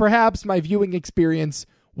afraid perhaps my viewing experience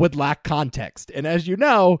would lack context. And as you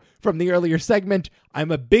know from the earlier segment, I'm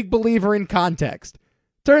a big believer in context.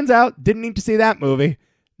 Turns out, didn't need to see that movie.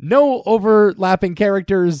 No overlapping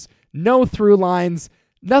characters, no through lines,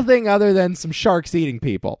 nothing other than some sharks eating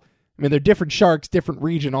people. I mean, they're different sharks, different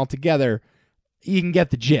region altogether. You can get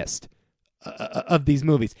the gist of these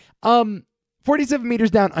movies. 47 Meters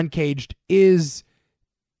Down Uncaged is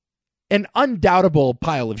an undoubtable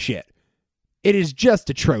pile of shit. It is just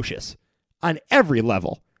atrocious on every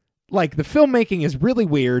level. Like, the filmmaking is really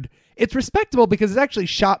weird. It's respectable because it's actually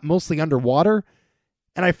shot mostly underwater,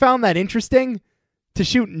 and I found that interesting. To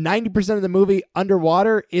shoot 90% of the movie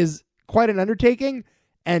underwater is quite an undertaking,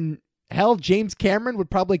 and hell, James Cameron would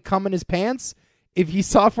probably come in his pants if he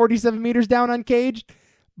saw 47 Meters Down Uncaged,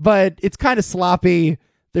 but it's kind of sloppy.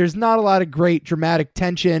 There's not a lot of great dramatic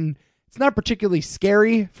tension. It's not particularly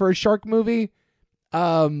scary for a shark movie.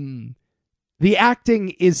 The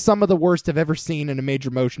acting is some of the worst I've ever seen in a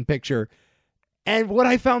major motion picture. And what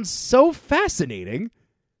I found so fascinating,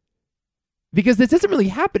 because this doesn't really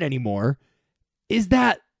happen anymore, is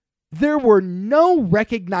that there were no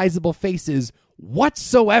recognizable faces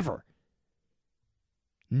whatsoever.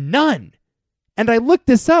 None. And I looked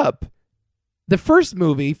this up. The first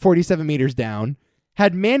movie, 47 Meters Down,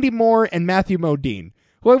 had Mandy Moore and Matthew Modine,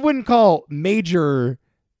 who I wouldn't call major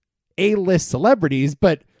A-list celebrities,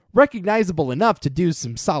 but recognizable enough to do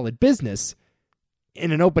some solid business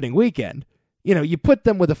in an opening weekend. You know, you put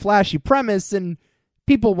them with a flashy premise and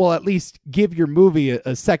people will at least give your movie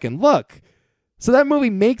a second look. So that movie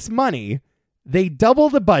makes money. They double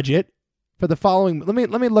the budget for the following. Let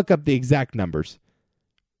me look up the exact numbers.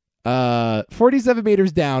 47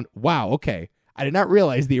 Meters Down. Wow, okay. I did not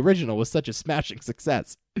realize the original was such a smashing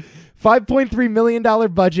success. $5.3 million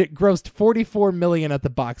budget, grossed $44 million at the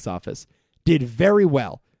box office. Did very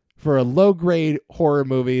well for a low-grade horror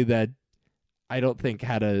movie that I don't think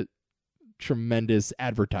had a tremendous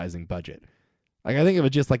advertising budget. Like, I think it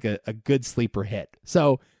was just like a good sleeper hit.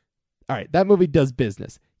 So, all right, that movie does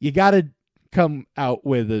business. You got to come out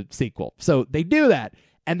with a sequel. So they do that,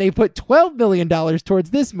 and they put $12 million towards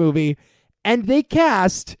this movie, and they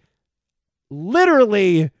cast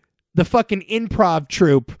literally the fucking improv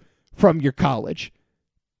troupe from your college.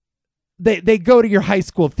 They go to your high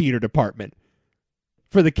school theater department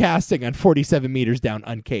for the casting on 47 Meters Down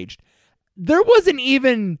Uncaged. There wasn't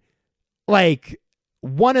even, like,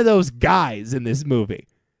 one of those guys in this movie.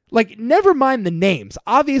 Like, never mind the names.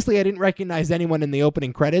 Obviously, I didn't recognize anyone in the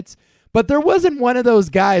opening credits, but there wasn't one of those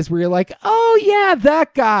guys where you're like, oh, yeah,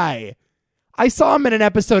 that guy. I saw him in an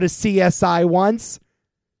episode of CSI once.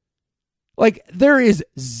 Like, there is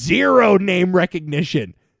zero name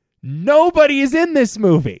recognition. Nobody is in this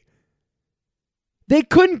movie. They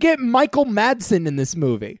couldn't get Michael Madsen in this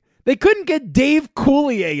movie. They couldn't get Dave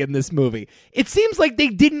Coulier in this movie. It seems like they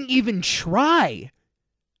didn't even try.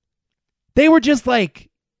 They were just like,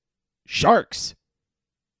 sharks.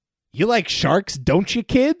 You like sharks, don't you,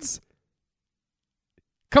 kids?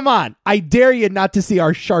 Come on, I dare you not to see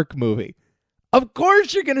our shark movie. Of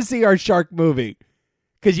course you're going to see our shark movie.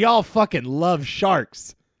 Because y'all fucking love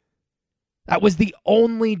sharks. That was the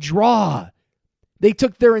only draw. They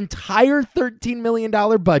took their entire $13 million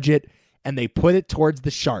budget and they put it towards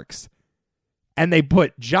the sharks. And they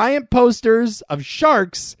put giant posters of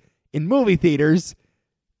sharks in movie theaters.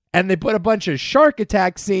 And they put a bunch of shark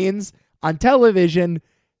attack scenes on television.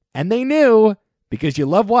 And they knew, because you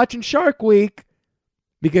love watching Shark Week,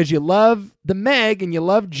 because you love The Meg and you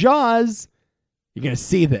love Jaws, you're going to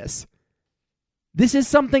see this. This is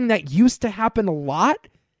something that used to happen a lot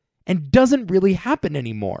and doesn't really happen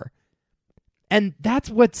anymore. And that's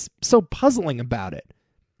what's so puzzling about it.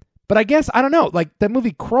 But I guess, I don't know, like that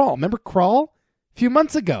movie Crawl. Remember Crawl? A few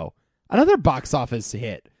months ago. Another box office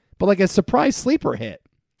hit, but like a surprise sleeper hit.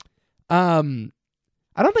 I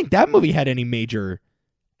don't think that movie had any major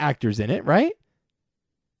actors in it, right?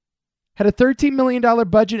 Had a $13 million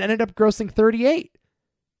budget, ended up grossing 38.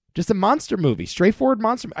 Just a monster movie, straightforward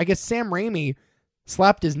monster. I guess Sam Raimi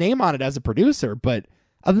slapped his name on it as a producer, but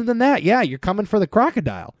other than that, yeah, you're coming for the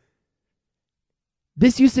crocodile.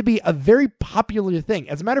 This used to be a very popular thing.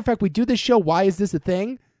 As a matter of fact, we do this show, Why Is This a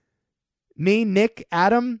Thing? Me, Nick,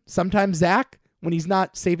 Adam, sometimes Zach, when he's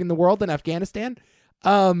not saving the world in Afghanistan.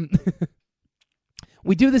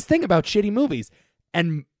 We do this thing about shitty movies.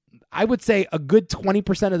 And I would say a good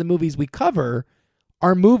 20% of the movies we cover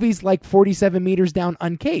are movies like 47 Meters Down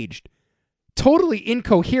Uncaged. Totally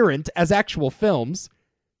incoherent as actual films.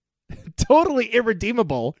 Totally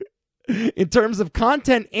irredeemable in terms of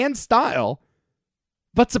content and style.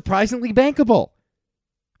 But surprisingly bankable.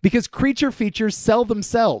 Because creature features sell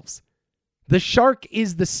themselves. The shark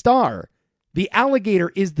is the star. The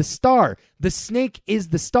alligator is the star. The snake is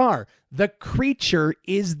the star. The creature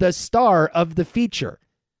is the star of the feature.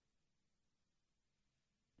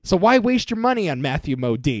 So why waste your money on Matthew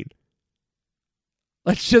Modine?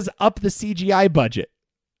 Let's just up the CGI budget.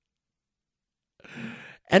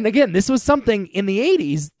 And again, this was something in the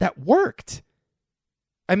 80s that worked.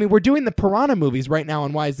 I mean, we're doing the Piranha movies right now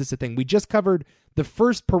on Why Is This a Thing? We just covered the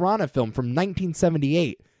first Piranha film from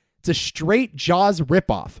 1978. It's a straight Jaws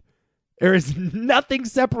ripoff. There is nothing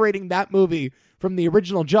separating that movie from the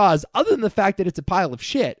original Jaws other than the fact that it's a pile of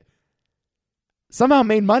shit. Somehow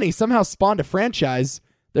made money, somehow spawned a franchise.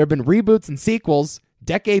 There have been reboots and sequels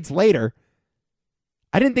decades later.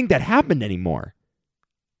 I didn't think that happened anymore.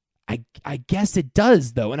 I guess it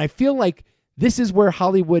does, though. And I feel like this is where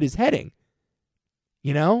Hollywood is heading.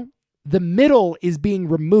 You know? The middle is being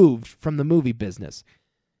removed from the movie business.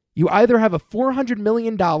 You either have a $400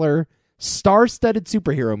 million star-studded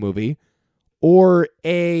superhero movie or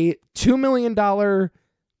a $2 million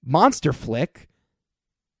monster flick,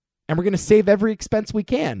 and we're going to save every expense we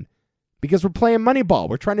can because we're playing Moneyball.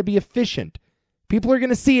 We're trying to be efficient. People are going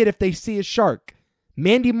to see it if they see a shark.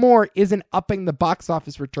 Mandy Moore isn't upping the box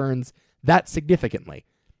office returns that significantly.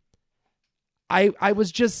 I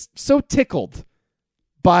was just so tickled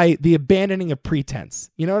by the abandoning of pretense.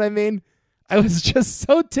 You know what I mean? I was just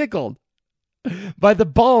so tickled by the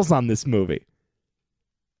balls on this movie.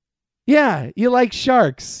 Yeah, you like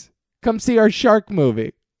sharks. Come see our shark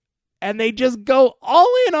movie. And they just go all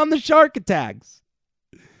in on the shark attacks.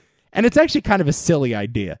 And it's actually kind of a silly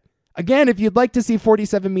idea. Again, if you'd like to see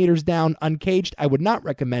 47 Meters Down Uncaged, I would not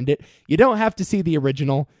recommend it. You don't have to see the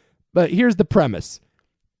original. But here's the premise.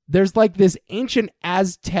 There's like this ancient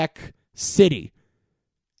Aztec city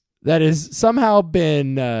that has somehow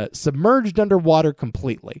been submerged underwater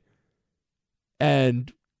completely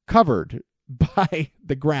and covered by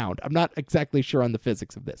the ground. I'm not exactly sure on the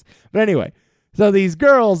physics of this. But anyway, so these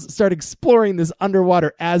girls start exploring this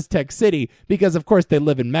underwater Aztec city because, of course, they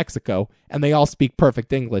live in Mexico and they all speak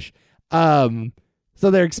perfect English. So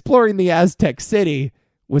they're exploring the Aztec city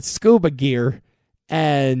with scuba gear,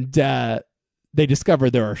 and they discover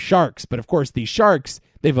there are sharks. But, of course, these sharks,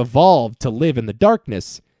 they've evolved to live in the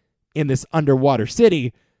darkness in this underwater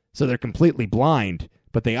city, so they're completely blind,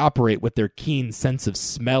 but they operate with their keen sense of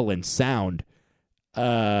smell and sound.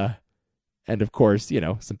 And of course,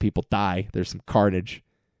 some people die. There's some carnage.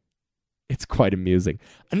 It's quite amusing.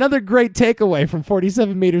 Another great takeaway from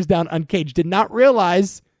 47 Meters Down Uncaged. Did not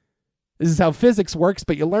realize this is how physics works,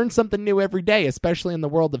 but you learn something new every day, especially in the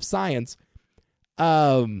world of science.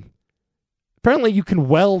 Apparently you can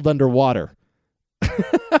weld underwater.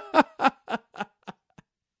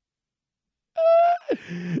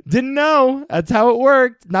 Didn't know. That's how it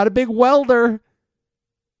worked. Not a big welder.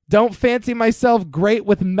 Don't fancy myself great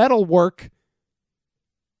with metal work.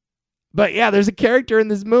 But yeah, there's a character in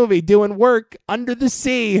this movie doing work under the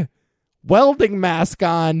sea. Welding mask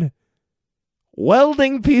on.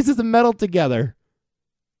 Welding pieces of metal together.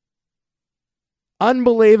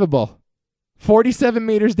 Unbelievable. 47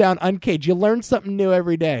 Meters Down Uncaged. You learn something new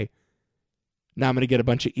every day. Now I'm going to get a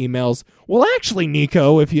bunch of emails. Well, actually,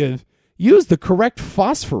 Nico, if you use the correct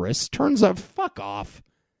phosphorus, turns out, fuck off.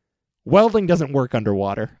 Welding doesn't work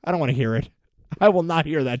underwater. I don't want to hear it. I will not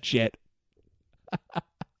hear that shit.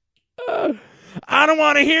 I don't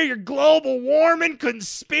want to hear your global warming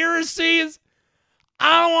conspiracies.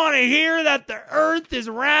 I don't want to hear that the earth is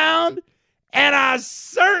round. And I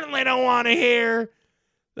certainly don't want to hear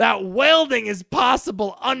that welding is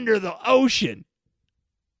possible under the ocean.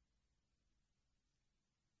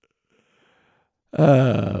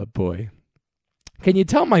 Oh, boy. Can you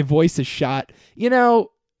tell my voice is shot?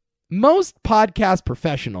 Most podcast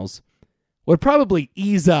professionals would probably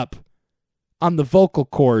ease up on the vocal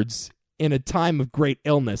cords in a time of great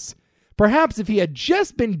illness. Perhaps if he had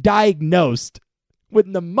just been diagnosed with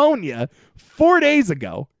pneumonia 4 days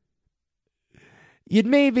ago, you'd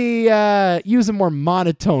maybe use a more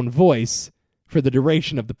monotone voice for the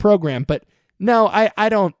duration of the program. But no, I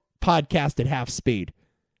don't podcast at half speed.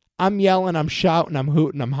 I'm yelling, I'm shouting, I'm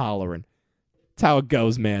hooting, I'm hollering. That's how it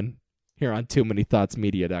goes, man. Here on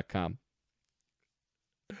TooManyThoughtsMedia.com.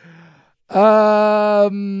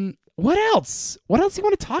 What else? What else do you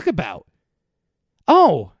want to talk about?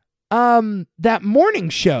 Oh, that morning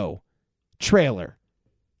show trailer.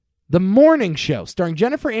 The Morning Show, starring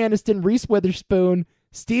Jennifer Aniston, Reese Witherspoon,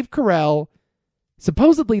 Steve Carell.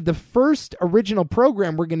 Supposedly the first original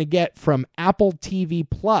program we're going to get from Apple TV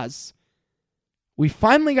Plus. We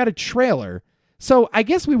finally got a trailer. So I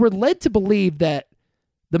guess we were led to believe that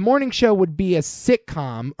the morning show would be a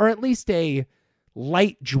sitcom, or at least a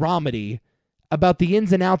light dramedy, about the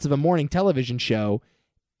ins and outs of a morning television show.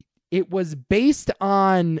 It was based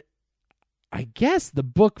on, I guess, the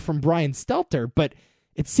book from Brian Stelter, but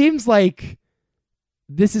it seems like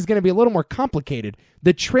this is going to be a little more complicated.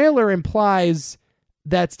 The trailer implies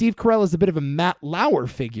that Steve Carell is a bit of a Matt Lauer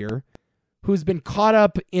figure who's been caught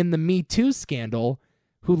up in the Me Too scandal,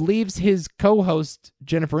 who leaves his co-host,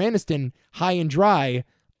 Jennifer Aniston, high and dry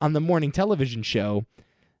on the morning television show.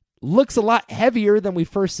 Looks a lot heavier than we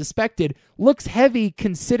first suspected. Looks heavy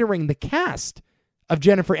considering the cast of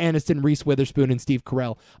Jennifer Aniston, Reese Witherspoon, and Steve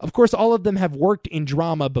Carell. Of course, all of them have worked in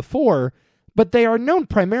drama before, but they are known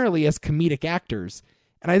primarily as comedic actors.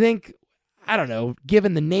 And I think, I don't know,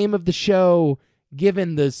 given the name of the show,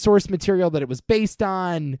 given the source material that it was based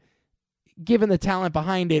on, given the talent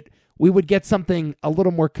behind it, we would get something a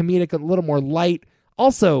little more comedic, a little more light.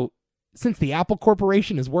 Also, since the Apple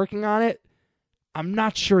Corporation is working on it, I'm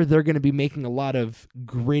not sure they're going to be making a lot of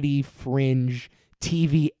gritty, fringe,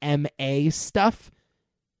 TVMA stuff.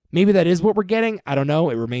 Maybe that is what we're getting. I don't know.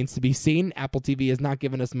 It remains to be seen. Apple TV has not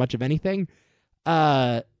given us much of anything.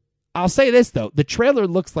 I'll say this, though. The trailer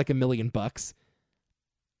looks like $1 million.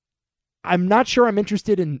 I'm not sure I'm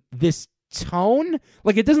interested in this tone.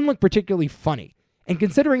 Like, it doesn't look particularly funny. And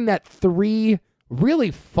considering that 3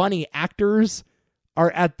 really funny actors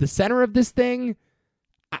are at the center of this thing,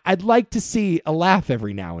 I'd like to see a laugh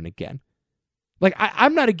every now and again. Like,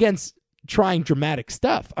 I'm not against trying dramatic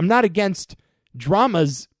stuff. I'm not against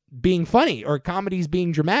dramas being funny or comedies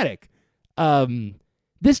being dramatic.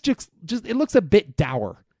 This just it looks a bit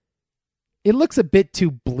dour. It looks a bit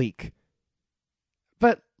too bleak.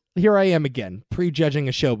 But here I am again, prejudging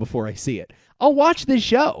a show before I see it. I'll watch this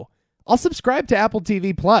show. I'll subscribe to Apple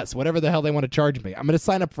TV Plus, whatever the hell they want to charge me. I'm going to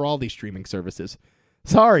sign up for all these streaming services.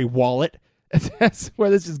 Sorry, wallet. That's where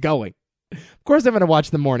this is going. Of course I'm going to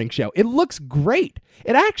watch the morning show. It looks great.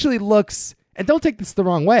 It actually looks And don't take this the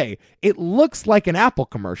wrong way. It looks like an Apple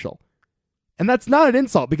commercial. And that's not an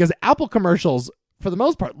insult because Apple commercials, for the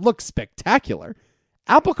most part, look spectacular.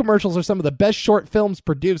 Apple commercials are some of the best short films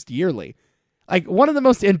produced yearly. Like, one of the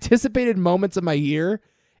most anticipated moments of my year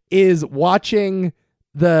is watching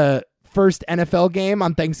the first NFL game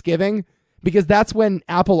on Thanksgiving, because that's when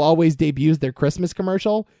Apple always debuts their Christmas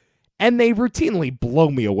commercial, and they routinely blow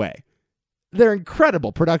me away. They're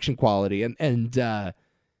incredible production quality, and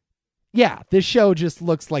yeah, this show just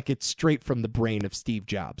looks like it's straight from the brain of Steve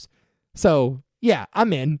Jobs. So, yeah,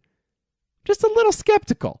 I'm in. Just a little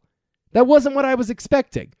skeptical. That wasn't what I was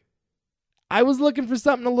expecting. I was looking for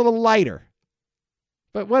something a little lighter.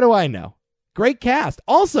 But what do I know? Great cast.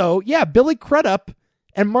 Also, yeah, Billy Crudup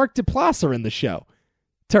and Mark Duplass are in the show,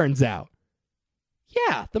 turns out.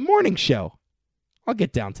 Yeah, the morning show. I'll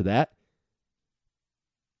get down to that.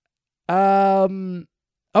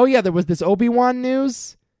 Oh yeah, there was this Obi-Wan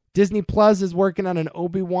news. Disney Plus is working on an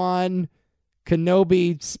Obi-Wan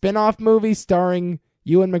Kenobi spin-off movie starring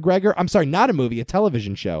Ewan McGregor. I'm sorry, not a movie, a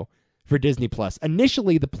television show for Disney Plus.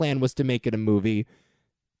 Initially, the plan was to make it a movie,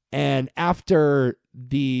 and after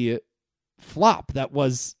the flop that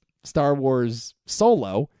was Star Wars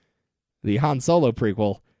Solo, the Han Solo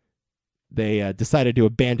prequel, they decided to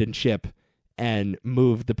abandon ship and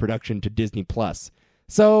move the production to Disney Plus.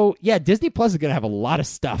 So, yeah, Disney Plus is going to have a lot of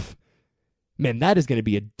stuff. Man, that is going to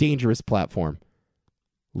be a dangerous platform.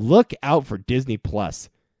 Look out for Disney Plus.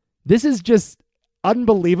 This is just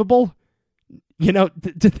unbelievable. You know,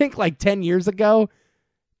 to think like 10 years ago,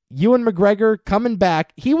 Ewan McGregor coming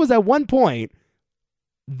back. He was at one point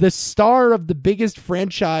the star of the biggest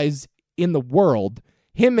franchise in the world.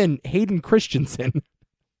 Him and Hayden Christensen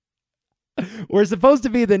were supposed to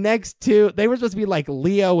be the next two. They were supposed to be like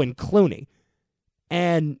Leo and Clooney.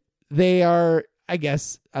 And they are, I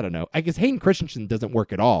guess Hayden Christensen doesn't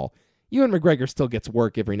work at all. Ewan McGregor still gets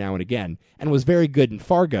work every now and again and was very good in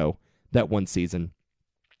Fargo that one season.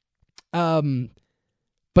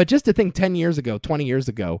 But just to think 10 years ago, 20 years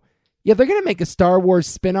ago, yeah, they're going to make a Star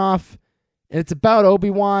Wars spinoff, and it's about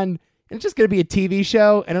Obi-Wan, and it's just going to be a TV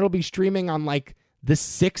show, and it'll be streaming on like the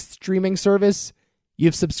 6th streaming service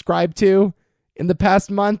you've subscribed to in the past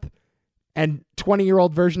month. And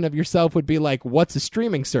 20-year-old version of yourself would be like, what's a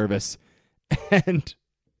streaming service? And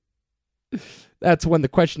that's when the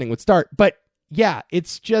questioning would start. But yeah,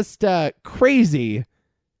 it's just crazy.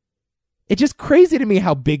 It's just crazy to me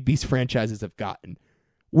how big these franchises have gotten.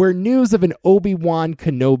 Where news of an Obi-Wan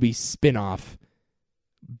Kenobi spinoff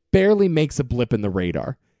barely makes a blip in the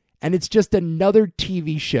radar. And it's just another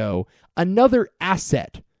TV show, another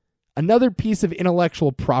asset, another piece of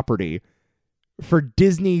intellectual property for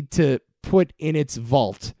Disney to put in its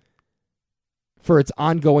vault for its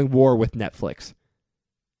ongoing war with Netflix.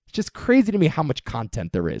 It's just crazy to me how much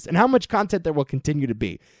content there is and how much content there will continue to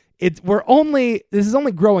be. This is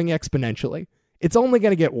only growing exponentially. It's only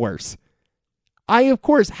going to get worse. I, of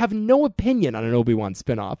course, have no opinion on an Obi-Wan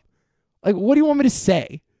spinoff. Like, what do you want me to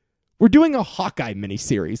say? We're doing a Hawkeye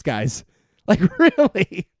miniseries, guys. Like,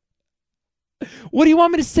 really? What do you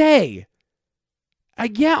want me to say?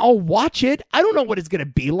 Yeah, I'll watch it. I don't know what it's going to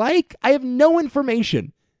be like. I have no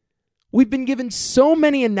information. We've been given so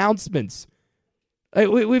many announcements.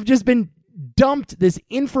 We've just been dumped this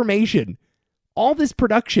information. All this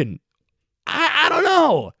production. I don't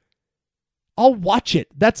know. I'll watch it.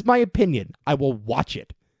 That's my opinion. I will watch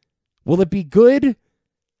it. Will it be good?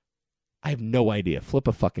 I have no idea. Flip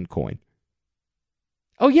a fucking coin.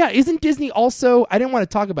 Oh, yeah. Isn't Disney also... I didn't want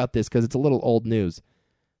to talk about this because it's a little old news.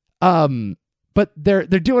 But they're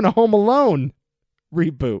doing a Home Alone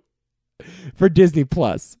reboot for Disney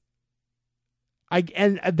Plus.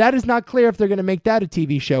 And that is not clear if they're going to make that a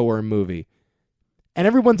TV show or a movie. And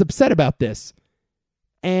everyone's upset about this.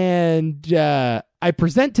 And I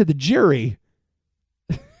present to the jury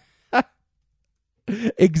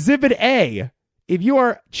Exhibit A. If you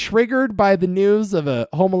are triggered by the news of a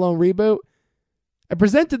Home Alone reboot, I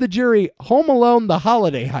present to the jury Home Alone: The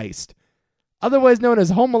Holiday Heist, otherwise known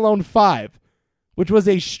as Home Alone 5, which was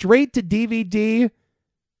a straight-to-DVD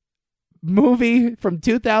movie from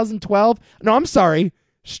 2012. No, I'm sorry.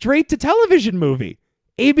 Straight-to-television movie.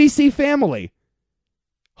 ABC Family.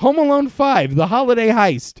 Home Alone 5, The Holiday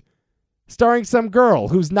Heist, starring some girl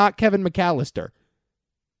who's not Kevin McAllister.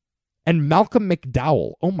 And Malcolm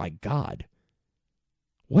McDowell. Oh, my God.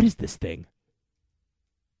 What is this thing?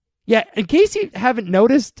 Yeah, in case you haven't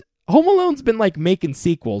noticed, Home Alone's been, like, making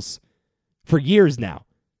sequels for years now.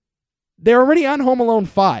 They're already on Home Alone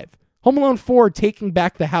 5. Home Alone 4, Taking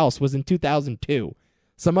Back the House, was in 2002.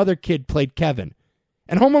 Some other kid played Kevin.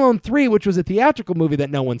 And Home Alone 3, which was a theatrical movie that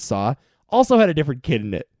no one saw, also had a different kid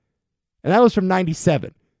in it. And that was from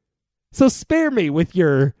 97. So spare me with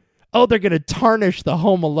your, oh, they're going to tarnish the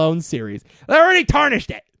Home Alone series. They already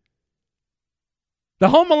tarnished it. The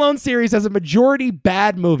Home Alone series has a majority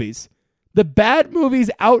bad movies. The bad movies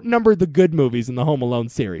outnumber the good movies in the Home Alone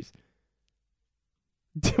series.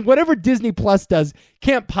 Whatever Disney Plus does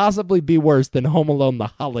can't possibly be worse than Home Alone: The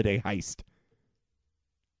Holiday Heist.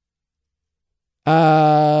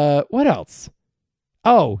 What else?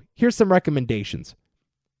 Oh, here's some recommendations.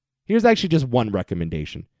 Here's actually just one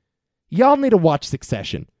recommendation. Y'all need to watch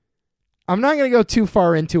Succession. I'm not going to go too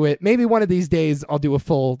far into it. Maybe one of these days I'll do a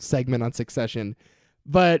full segment on Succession.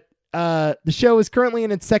 But the show is currently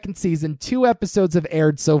in its second season. 2 episodes have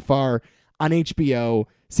aired so far on HBO.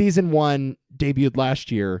 Season 1 debuted last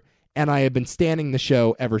year, and I have been standing the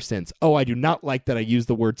show ever since. Oh, I do not like that I use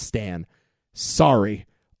the word stan. Sorry.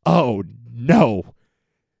 Oh, no.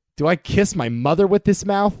 Do I kiss my mother with this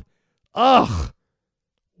mouth? Ugh.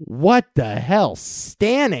 What the hell?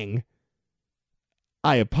 Stanning?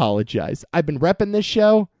 I apologize. I've been repping this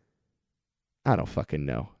show. I don't fucking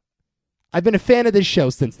know. I've been a fan of this show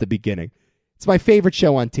since the beginning. It's my favorite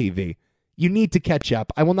show on TV. You need to catch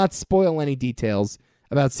up. I will not spoil any details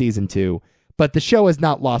about season 2, but the show has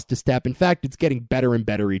not lost a step. In fact, it's getting better and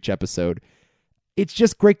better each episode. It's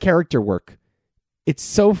just great character work. It's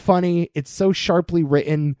so funny. It's so sharply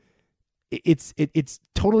written. It's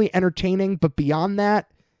totally entertaining, but beyond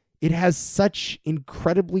that, it has such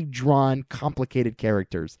incredibly drawn, complicated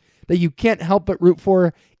characters that you can't help but root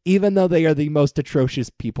for, even though they are the most atrocious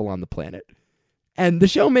people on the planet. And the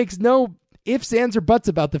show makes no ifs, ands, or buts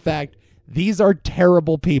about the fact these are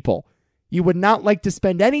terrible people. You would not like to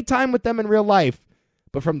spend any time with them in real life,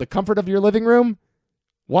 but from the comfort of your living room,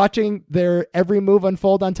 watching their every move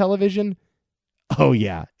unfold on television, oh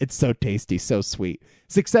yeah, it's so tasty, so sweet.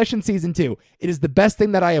 Succession Season 2, it is the best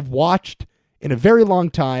thing that I have watched in a very long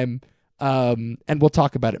time, and we'll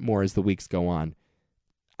talk about it more as the weeks go on.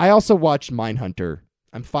 I also watched Mindhunter.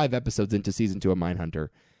 I'm 5 episodes into Season 2 of Mindhunter,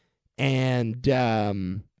 and,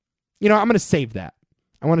 I'm going to save that.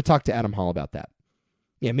 I want to talk to Adam Hall about that.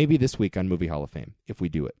 Yeah, maybe this week on Movie Hall of Fame, if we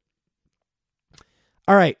do it.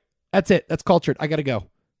 All right, that's it. That's Cultured. I got to go.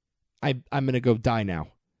 I'm going to go die now.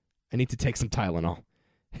 I need to take some Tylenol.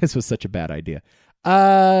 This was such a bad idea.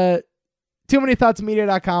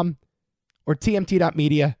 TooManyThoughtsMedia.com or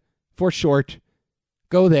TMT.media for short.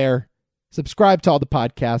 Go there. Subscribe to all the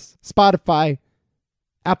podcasts. Spotify,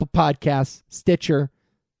 Apple Podcasts, Stitcher.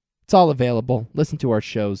 It's all available. Listen to our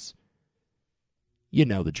shows. You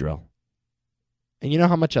know the drill. And you know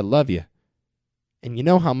how much I love you. And you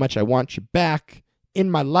know how much I want you back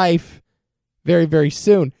in my life very, very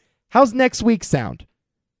soon. How's next week sound?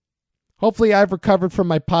 Hopefully I've recovered from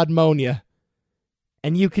my podmonia.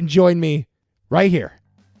 And you can join me right here.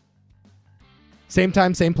 Same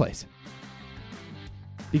time, same place.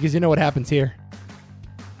 Because you know what happens here.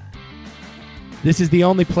 This is the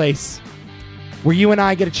only place where you and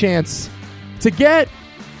I get a chance to get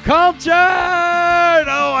cultured.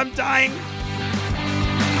 Oh, I'm dying.